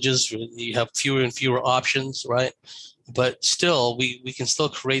privileges. You have fewer and fewer options, right? But still, we can still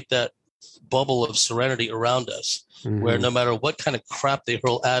create that bubble of serenity around us, where no matter what kind of crap they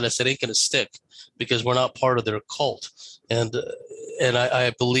hurl at us, it ain't going to stick because we're not part of their cult. And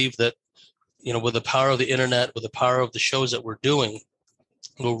I believe that, with the power of the internet, with the power of the shows that we're doing,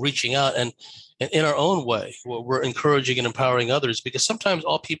 we're reaching out and in our own way, we're encouraging and empowering others, because sometimes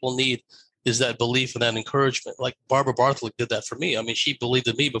all people need is that belief and that encouragement. Like Barbara Bartholick did that for me. I mean, she believed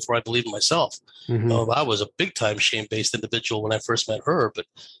in me before I believed in myself. I was a big time shame-based individual when I first met her, but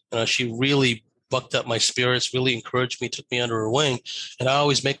she really bucked up my spirits, really encouraged me, took me under her wing. And I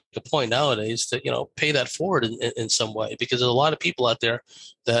always make a point nowadays to, pay that forward in some way, because there's a lot of people out there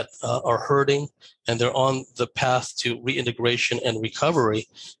that are hurting and they're on the path to reintegration and recovery,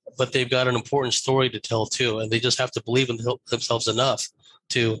 but they've got an important story to tell too. And they just have to believe in themselves enough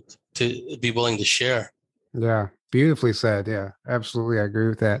to be willing to share. Yeah. Beautifully said. Yeah, absolutely. I agree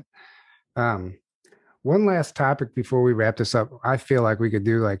with that. One last topic before we wrap this up. I feel like we could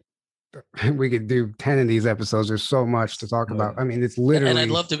do 10 of these episodes. There's so much to talk about. I mean, it's literally. And I'd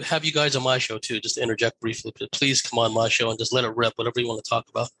love to have you guys on my show too, just to interject briefly, but please come on my show and just let it rip, whatever you want to talk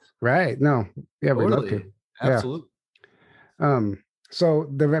about. Right. No. Yeah, we'd love to. Absolutely. Yeah. So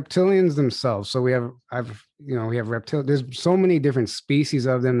the reptilians themselves. So we have reptilians. There's so many different species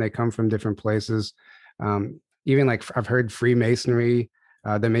of them. They come from different places. Even like I've heard Freemasonry,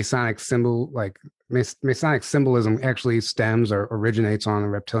 the Masonic symbol, like Masonic symbolism actually stems or originates on a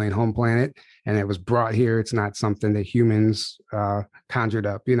reptilian home planet, and it was brought here. It's not something that humans conjured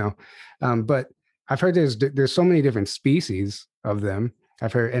up, but I've heard there's so many different species of them.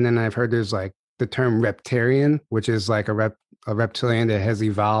 I've heard there's like the term reptarian, which is like a reptilian that has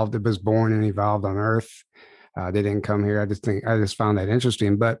evolved. It was born and evolved on Earth. They didn't come here. I just found that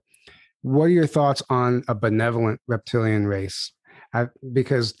interesting. But what are your thoughts on a benevolent reptilian race?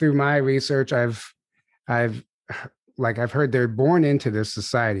 Because through my research, I've heard they're born into this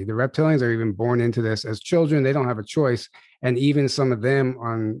society. The reptilians are even born into this as children. They don't have a choice. And even some of them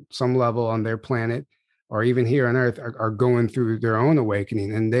on some level on their planet, or even here on Earth, are going through their own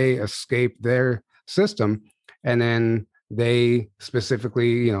awakening, and they escape their system. And then they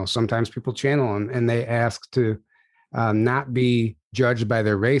specifically, sometimes people channel them and they ask to not be judged by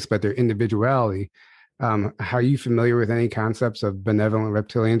their race, but their individuality. Are you familiar with any concepts of benevolent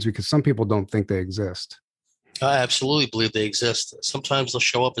reptilians? Because some people don't think they exist. I absolutely believe they exist. Sometimes they'll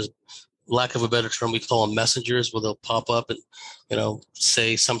show up as, lack of a better term, we call them messengers, where they'll pop up and,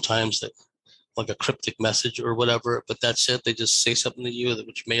 say sometimes that like a cryptic message or whatever, but that's it. They just say something to you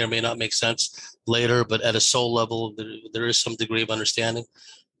which may or may not make sense later, but at a soul level, there is some degree of understanding.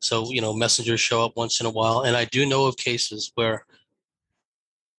 So, messengers show up once in a while. And I do know of cases where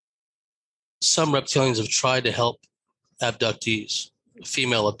some reptilians have tried to help abductees,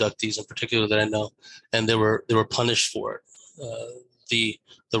 female abductees in particular that I know, and they were punished for it.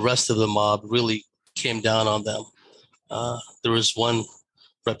 The rest of the mob really came down on them. There was one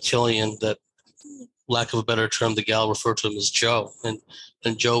reptilian that, lack of a better term, the gal referred to him as Joe,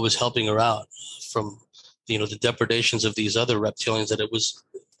 and Joe was helping her out from the depredations of these other reptilians that it was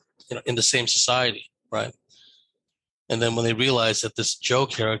in the same society, right? And then when they realized that this Joe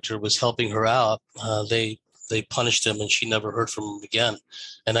character was helping her out, they punished him, and she never heard from him again.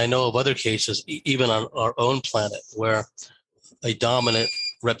 And I know of other cases, even on our own planet, where a dominant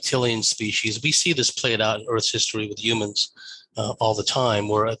reptilian species, we see this played out in Earth's history with humans all the time,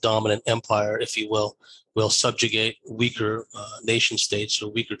 where a dominant empire, if you will subjugate weaker nation states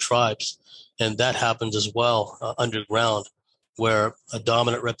or weaker tribes. And that happens as well underground, where a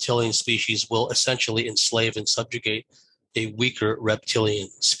dominant reptilian species will essentially enslave and subjugate a weaker reptilian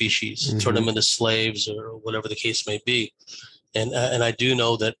species, turn them into slaves or whatever the case may be. And I do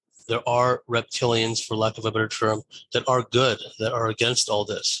know that there are reptilians, for lack of a better term, that are good, that are against all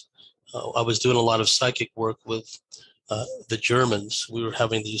this. I was doing a lot of psychic work with the Germans. We were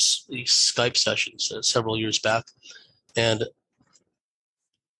having these Skype sessions several years back, and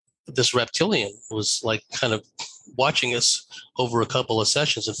this reptilian was like kind of watching us over a couple of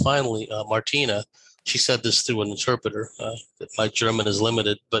sessions. And finally, Martina, she said this through an interpreter. My German is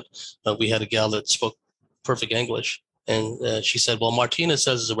limited, but we had a gal that spoke perfect English. And she said, well, Martina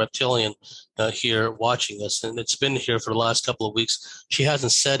says there's a reptilian here watching us, and it's been here for the last couple of weeks. She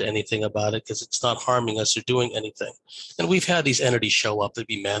hasn't said anything about it because it's not harming us or doing anything. And we've had these entities show up. There'd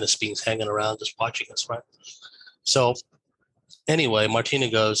be Manus beings hanging around just watching us, right? So anyway, Martina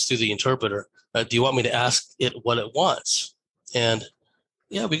goes through the interpreter, do you want me to ask it what it wants? And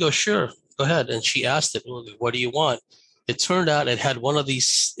yeah, we go, sure, go ahead. And she asked it, well, what do you want? It turned out it had one of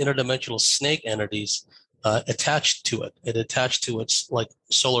these interdimensional snake entities attached to it. It attached to its like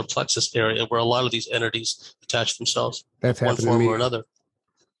solar plexus area where a lot of these entities attach themselves. That's one happened form to me. or another.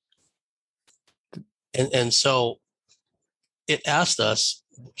 And so it asked us,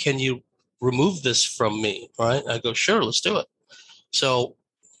 can you remove this from me? Right? I go, sure, let's do it. So,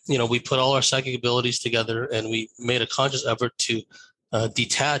 we put all our psychic abilities together and we made a conscious effort to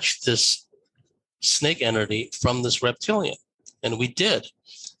detach this snake entity from this reptilian. And we did.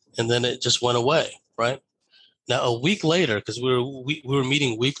 And then it just went away, right? Now, a week later, because we were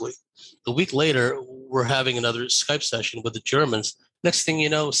meeting weekly, a week later, we're having another Skype session with the Germans. Next thing you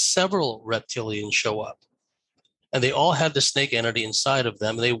know, several reptilians show up. And they all had the snake entity inside of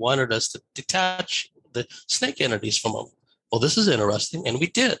them. And they wanted us to detach the snake entities from them. Well, this is interesting. And we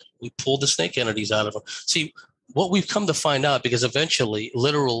did. We pulled the snake entities out of them. See, what we've come to find out, because eventually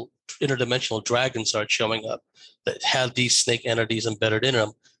literal interdimensional dragons started showing up that had these snake entities embedded in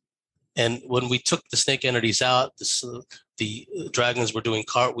them. And when we took the snake entities out, the dragons were doing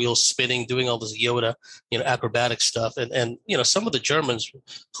cartwheels, spinning, doing all this Yoda, acrobatic stuff. And some of the Germans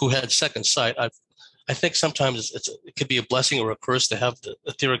who had second sight, I think sometimes it could be a blessing or a curse to have the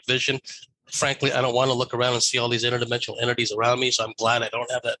etheric vision. Frankly, I don't want to look around and see all these interdimensional entities around me, so I'm glad I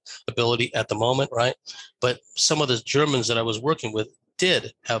don't have that ability at the moment, right? But some of the Germans that I was working with do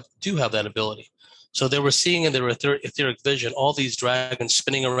have that ability. So they were seeing in their etheric vision all these dragons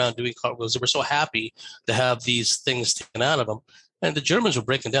spinning around doing cartwheels. They were so happy to have these things taken out of them. And the Germans were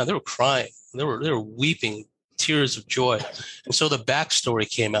breaking down. They were crying. They were weeping tears of joy. And so the backstory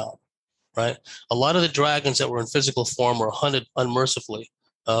came out, right? A lot of the dragons that were in physical form were hunted unmercifully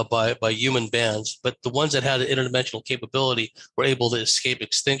by human bands, but the ones that had an interdimensional capability were able to escape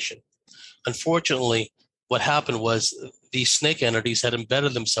extinction. Unfortunately, what happened was these snake entities had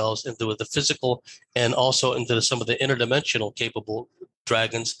embedded themselves into the physical and also into some of the interdimensional capable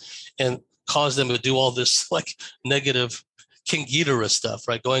dragons and caused them to do all this like negative King Ghidorah stuff,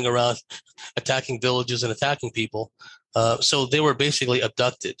 right? Going around attacking villages and attacking people. So they were basically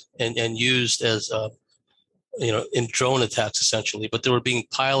abducted and used as in drone attacks essentially, but they were being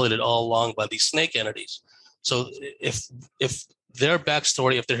piloted all along by these snake entities. So if their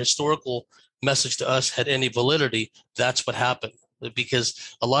backstory, if their historical message to us had any validity, that's what happened.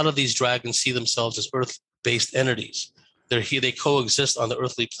 Because a lot of these dragons see themselves as earth-based entities. They're here, they coexist on the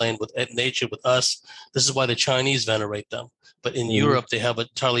earthly plane with nature, with us. This is why the Chinese venerate them. But in Europe, they have a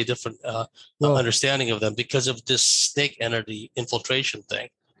entirely different understanding of them because of this snake entity infiltration thing,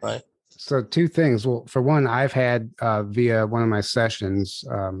 right? So two things. Well, for one, I've had via one of my sessions,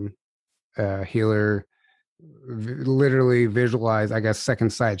 healer literally visualize, I guess,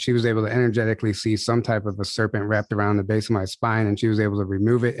 second sight. She was able to energetically see some type of a serpent wrapped around the base of my spine, and she was able to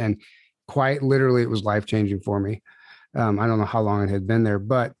remove it. And quite literally, it was life-changing for me. I don't know how long it had been there,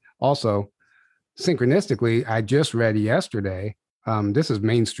 but also synchronistically, I just read yesterday, this is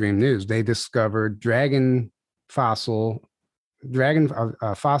mainstream news, they discovered fossilized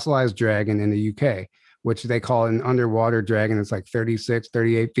dragon in the UK, which they call an underwater dragon. It's like 36,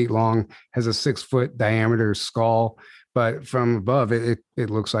 38 feet long, has a 6-foot diameter skull, but from above it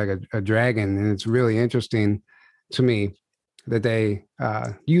looks like a dragon. And it's really interesting to me that they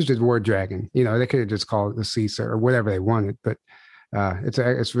used the word dragon. They could have just called it the sea or whatever they wanted, but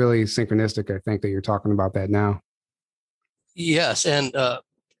it's really synchronistic, I think, that you're talking about that now. Yes, and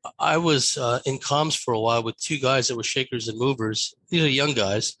I was in comms for a while with two guys that were shakers and movers. These are young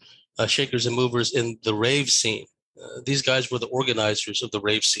guys, shakers and movers in the rave scene. These guys were the organizers of the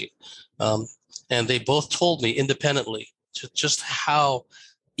rave scene. And they both told me independently just how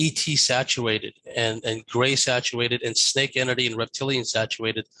ET saturated and gray saturated and snake entity and reptilian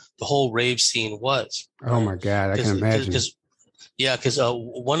saturated the whole rave scene was. Oh my God, I can imagine. Because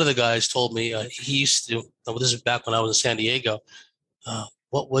one of the guys told me he used to, this is back when I was in San Diego,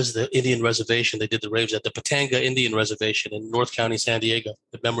 what was the Indian reservation they did the raves at? The Patanga Indian Reservation in North County, San Diego,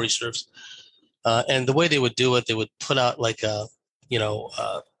 if memory serves. And the way they would do it, they would put out like a,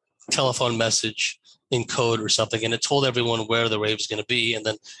 telephone message in code or something, and it told everyone where the rave is going to be. And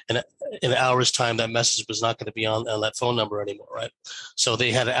then in an hour's time, that message was not going to be on that phone number anymore, right? So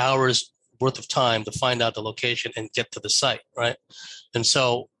they had an hour's worth of time to find out the location and get to the site, right? And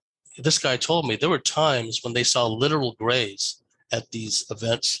so this guy told me there were times when they saw literal grays at these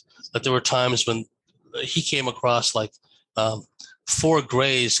events, that there were times when he came across like 4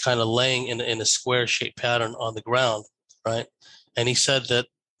 grays kind of laying in a square shaped pattern on the ground, right? And he said that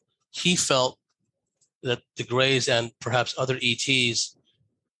he felt that the grays and perhaps other ETs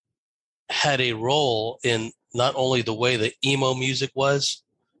had a role in not only the way the emo music was,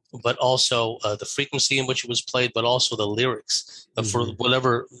 but also the frequency in which it was played, but also the lyrics. For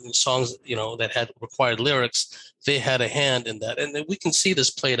whatever songs, that had required lyrics, they had a hand in that. And we can see this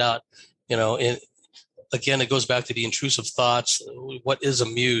played out, again, it goes back to the intrusive thoughts. What is a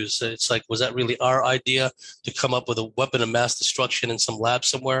muse? It's like, was that really our idea to come up with a weapon of mass destruction in some lab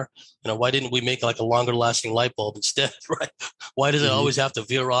somewhere? Why didn't we make like a longer lasting light bulb instead, right? Why does it always have to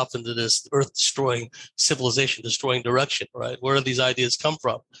veer off into this earth destroying, civilization destroying direction, right? Where do these ideas come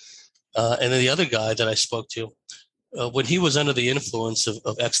from? And then the other guy that I spoke to, when he was under the influence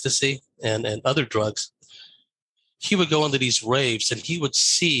of ecstasy and other drugs, he would go into these raves and he would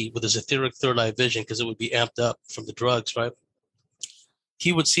see with his etheric third eye vision, because it would be amped up from the drugs, right?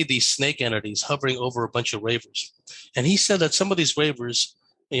 He would see these snake entities hovering over a bunch of ravers. And he said that some of these ravers,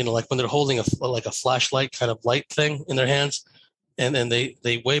 like when they're holding a flashlight kind of light thing in their hands, and then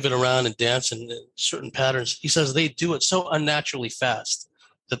they wave it around and dance in certain patterns. He says they do it so unnaturally fast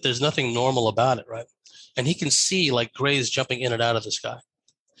that there's nothing normal about it, right? And he can see like grays jumping in and out of the sky.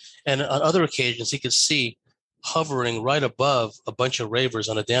 And on other occasions, he could see hovering right above a bunch of ravers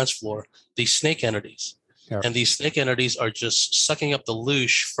on a dance floor, these snake entities. Yeah. And these snake entities are just sucking up the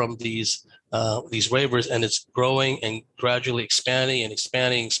loosh from these ravers, and it's growing and gradually expanding and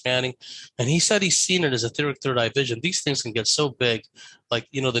expanding. And he said he's seen it as etheric third eye vision. These things can get so big, like,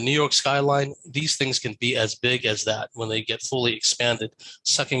 the New York skyline, these things can be as big as that when they get fully expanded,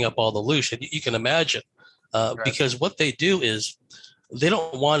 sucking up all the loosh. And you can imagine, because what they do is, they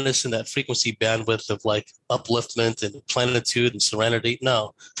don't want us in that frequency bandwidth of like upliftment and plenitude and serenity.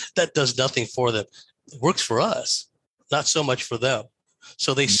 No, that does nothing for them. It works for us, not so much for them.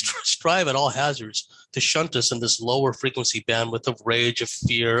 So they strive at all hazards to shunt us in this lower frequency bandwidth of rage, of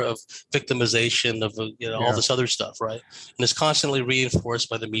fear, of victimization, of all this other stuff, right? And it's constantly reinforced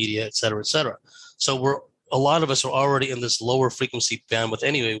by the media, et cetera, et cetera. So a lot of us are already in this lower frequency bandwidth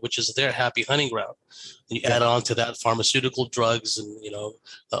anyway, which is their happy hunting ground. And you add on to that pharmaceutical drugs and,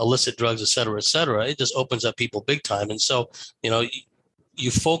 illicit drugs, et cetera, it just opens up people big time. And so, you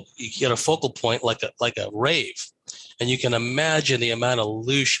get a focal point like a rave, and you can imagine the amount of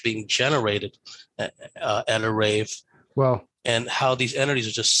loosh being generated at a rave. Well, and how these entities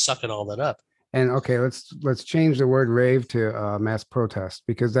are just sucking all that up. And okay, let's change the word rave to mass protest,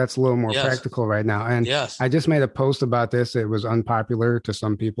 because that's a little more practical right now. And I just made a post about this. It was unpopular to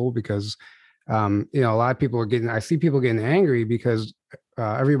some people because, a lot of people I see people getting angry because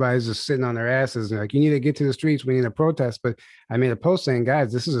everybody's just sitting on their asses and like, you need to get to the streets. We need to protest. But I made a post saying,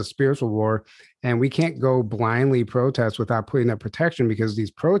 guys, this is a spiritual war, and we can't go blindly protest without putting up protection, because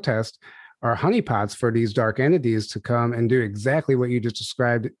these protests are honeypots for these dark entities to come and do exactly what you just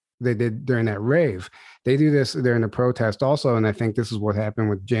described they did during that rave. They do this during the protest also. And I think this is what happened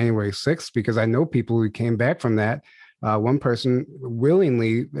with January 6th, because I know people who came back from that. One person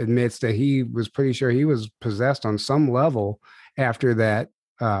willingly admits that he was pretty sure he was possessed on some level after that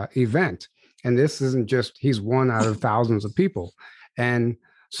event. And this isn't just, he's one out of thousands of people. And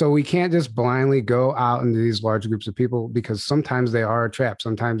so we can't just blindly go out into these large groups of people, because sometimes they are a trap.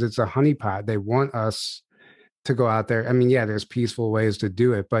 Sometimes it's a honeypot. They want us to go out there. I mean, there's peaceful ways to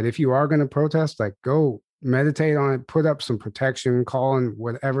do it, but if you are going to protest, like, go meditate on it, put up some protection, call in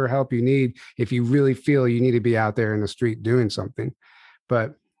whatever help you need if you really feel you need to be out there in the street doing something.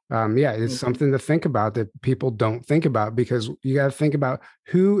 But it's something to think about that people don't think about, because you got to think about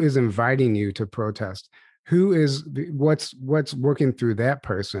who is inviting you to protest, what's working through that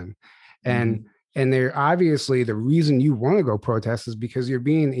person. And they're obviously, the reason you want to go protest is because you're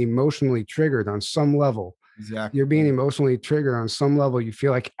being emotionally triggered on some level. Exactly. You're being emotionally triggered on some level. You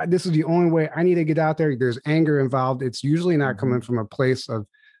feel like this is the only way I need to get out there. There's anger involved. It's usually not coming from a place of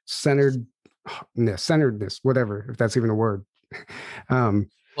centeredness, whatever, if that's even a word.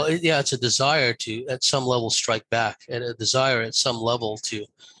 It's a desire to, at some level, strike back, and a desire at some level to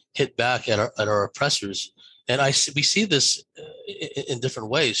hit back at our oppressors. And we see this in different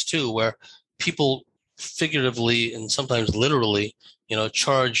ways too, where people figuratively and sometimes literally,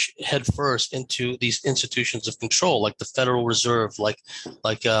 charge headfirst into these institutions of control, like the Federal Reserve, like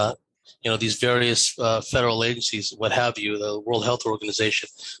these various federal agencies, what have you, the World Health Organization.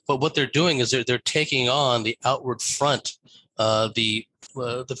 But what they're doing is they're taking on the outward front, the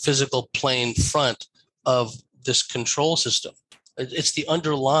physical plane front of this control system. It's the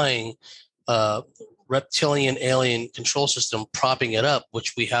underlying reptilian alien control system propping it up,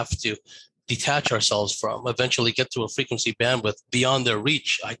 which we have to detach ourselves from, eventually get to a frequency bandwidth beyond their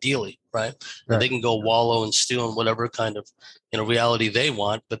reach, ideally, right? And they can go wallow and stew in whatever kind of reality they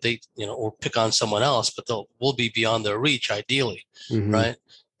want, but they, or pick on someone else, but we'll be beyond their reach, ideally, right?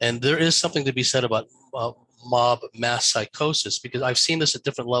 And there is something to be said about mob mass psychosis, because I've seen this at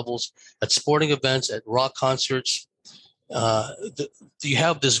different levels, at sporting events, at rock concerts. You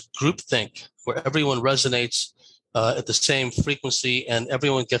have this groupthink where everyone resonates at the same frequency, and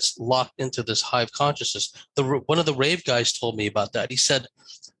everyone gets locked into this hive consciousness. One of the rave guys told me about that. He said,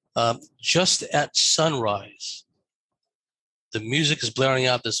 just at sunrise, the music is blaring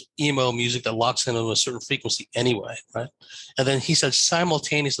out this emo music that locks into a certain frequency anyway, right? And then he said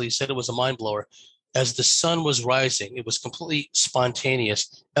simultaneously, he said it was a mind blower, as the sun was rising, it was completely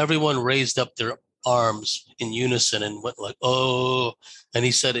spontaneous. Everyone raised up their arms in unison and went like, oh, and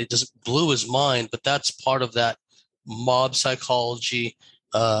he said it just blew his mind. But that's part of that mob psychology,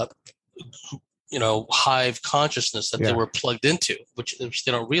 hive consciousness that they were plugged into, which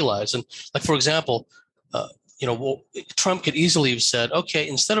they don't realize. And like, for example, Trump could easily have said, okay,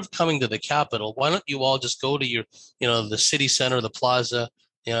 instead of coming to the Capitol, why don't you all just go to your, the city center, the plaza,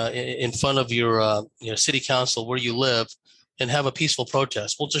 in front of your, city council where you live, and have a peaceful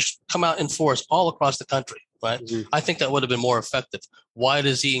protest. We'll just come out in force all across the country, right? I think that would have been more effective. Why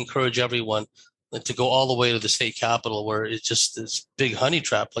does he encourage everyone to go all the way to the state capitol, where it's just this big honey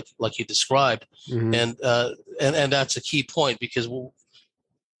trap, like you described? And that's a key point, because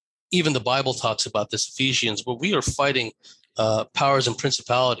even the Bible talks about this, Ephesians, where we are fighting powers and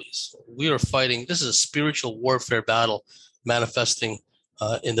principalities. We are fighting. This is a spiritual warfare battle manifesting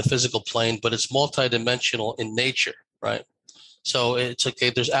in the physical plane, but it's multidimensional in nature, right? So it's okay.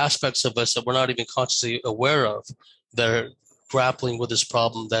 There's aspects of us that we're not even consciously aware of that are grappling with this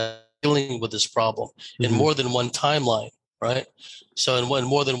problem, that are dealing with this problem in more than one timeline, right? So in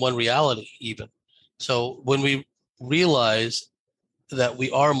more than one reality, even. So when we realize that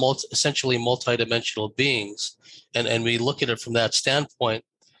we are essentially multidimensional beings, and we look at it from that standpoint,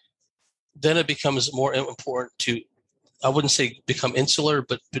 then it becomes more important to, I wouldn't say become insular,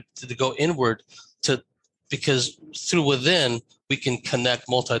 but to go inward, because through within, we can connect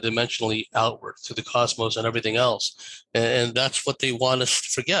multidimensionally outward through the cosmos and everything else. And that's what they want us to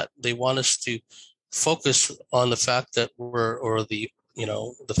forget. They want us to focus on the fact that the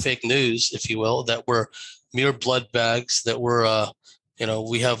fake news, if you will, that we're mere blood bags, that we're,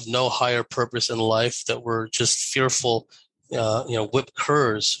 we have no higher purpose in life, that we're just fearful, whipped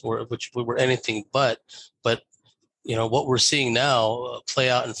curs, which we were anything but. But, what we're seeing now play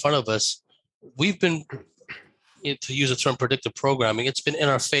out in front of us, we've been, to use the term predictive programming, it's been in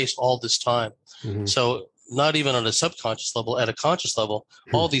our face all this time. So not even on a subconscious level, at a conscious level,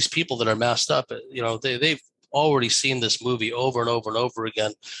 all these people that are masked up, they've already seen this movie over and over and over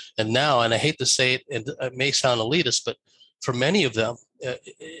again. And now, and I hate to say it, and it may sound elitist, but for many of them,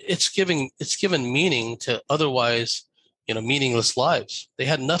 it's given meaning to otherwise, meaningless lives. They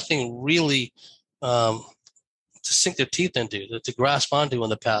had nothing really to sink their teeth into, to grasp onto in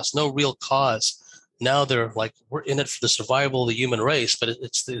the past, no real cause. Now they're like, we're in it for the survival of the human race, but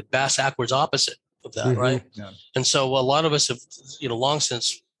it's the backwards opposite of that, right? Yeah. And so a lot of us have, long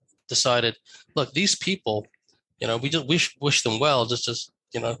since decided, look, these people, we just wish them well, just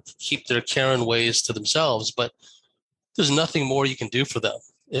to, keep their Karen ways to themselves, but there's nothing more you can do for them.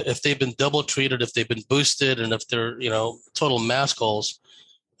 If they've been double treated, if they've been boosted, and if they're, total mask holes,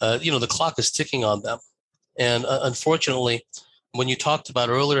 the clock is ticking on them. And unfortunately, when you talked about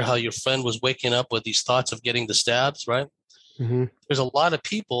earlier how your friend was waking up with these thoughts of getting the stabs, right? There's a lot of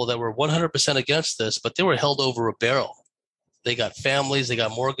people that were 100% against this, but they were held over a barrel. They got families, they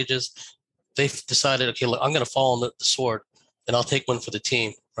got mortgages. They decided, okay, look, I'm going to fall on the sword, and I'll take one for the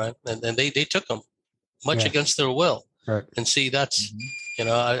team, right? And they took them much against their will. Right. And see, that's,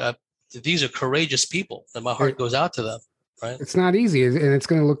 these are courageous people, and my heart goes out to them. Right. It's not easy, and it's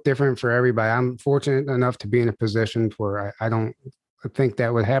going to look different for everybody. I'm fortunate enough to be in a position where I don't think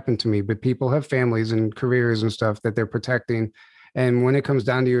that would happen to me, but people have families and careers and stuff that they're protecting. And when it comes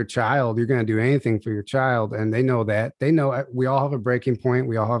down to your child, you're going to do anything for your child. And they know that. They know we all have a breaking point.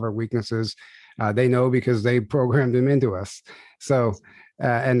 We all have our weaknesses. They know because they programmed them into us. So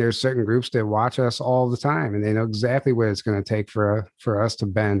And there's certain groups that watch us all the time, and they know exactly what it's going to take for us to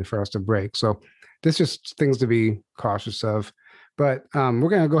bend, for us to break. So this is just things to be cautious of. But we're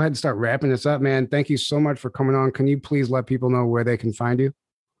going to go ahead and start wrapping this up, man. Thank you so much for coming on. Can you please let people know where they can find you?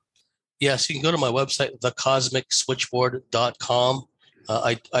 Yes, you can go to my website, thecosmicswitchboard.com.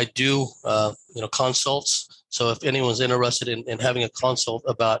 I do consults. So if anyone's interested in having a consult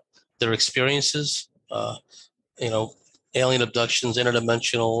about their experiences, alien abductions,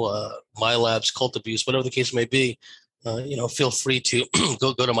 interdimensional, my labs, cult abuse, whatever the case may be, feel free to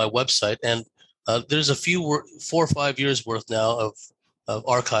go to my website. And there's a few 4 or 5 years worth now of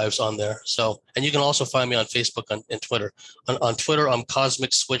archives on there. So, and you can also find me on Facebook and Twitter. On Twitter, I'm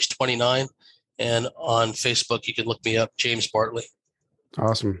Cosmic Switch 29, and on Facebook, you can look me up, James Bartley.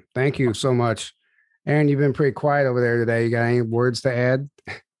 Awesome. Thank you so much. Aaron, you've been pretty quiet over there today. You got any words to add?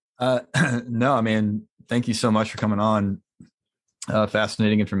 No, I mean, thank you so much for coming on.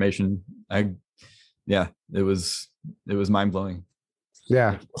 Fascinating information. It was mind blowing.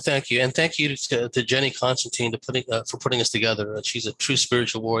 Yeah. Well, thank you. And thank you to Jenny Constantine for putting us together. She's a true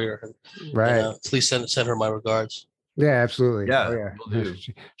spiritual warrior. Right. And, please send her my regards. Yeah, absolutely. Yeah.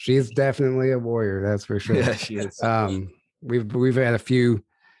 She's definitely a warrior. That's for sure. Yeah, she is. We've had a few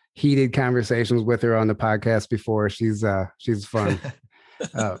heated conversations with her on the podcast before. She's fun.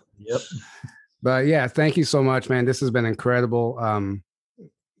 Yep. But yeah, thank you so much, man. This has been incredible.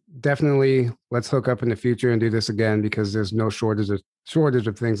 Definitely let's hook up in the future and do this again, because there's no shortage of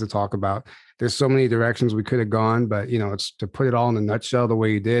things to talk about. There's so many directions we could have gone, but it's to put it all in a nutshell the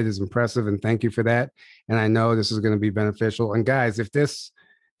way you did is impressive, and thank you for that. And I know this is going to be beneficial. And guys, if this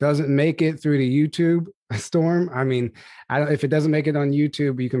doesn't make it through the YouTube storm, if it doesn't make it on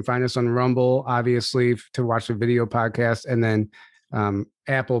YouTube, you can find us on Rumble, obviously, to watch the video podcast, and then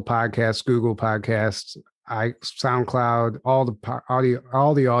Apple Podcasts, Google Podcasts, SoundCloud, all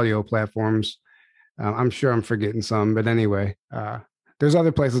the audio platforms. I'm sure I'm forgetting some, but anyway, there's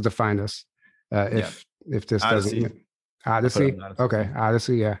other places to find us. If this doesn't Odyssey. Okay.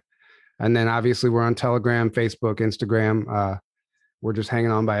 Odyssey. Yeah. And then obviously we're on Telegram, Facebook, Instagram. We're just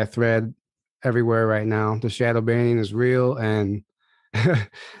hanging on by a thread everywhere right now. The shadow banning is real. And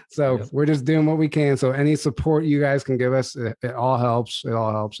so we're just doing what we can. So any support you guys can give us, it all helps. It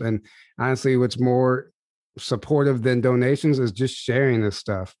all helps. And honestly, what's more supportive than donations is just sharing this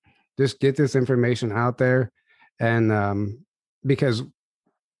stuff. Just get this information out there. And because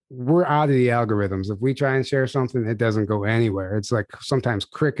we're out of the algorithms. If we try and share something, it doesn't go anywhere. It's like sometimes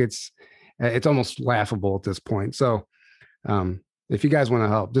crickets. It's almost laughable at this point. So if you guys want to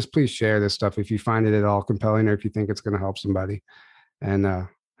help, just please share this stuff if you find it at all compelling, or if you think it's going to help somebody. And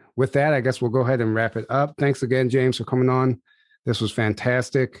with that, I guess we'll go ahead and wrap it up. Thanks again, James, for coming on. This was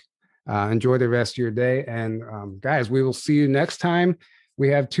fantastic. Enjoy the rest of your day. And guys, we will see you next time. We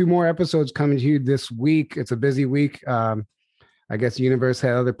have 2 more episodes coming to you this week. It's a busy week. I guess the universe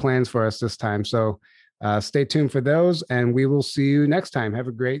had other plans for us this time. So stay tuned for those, and we will see you next time. Have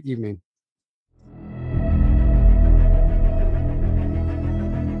a great evening.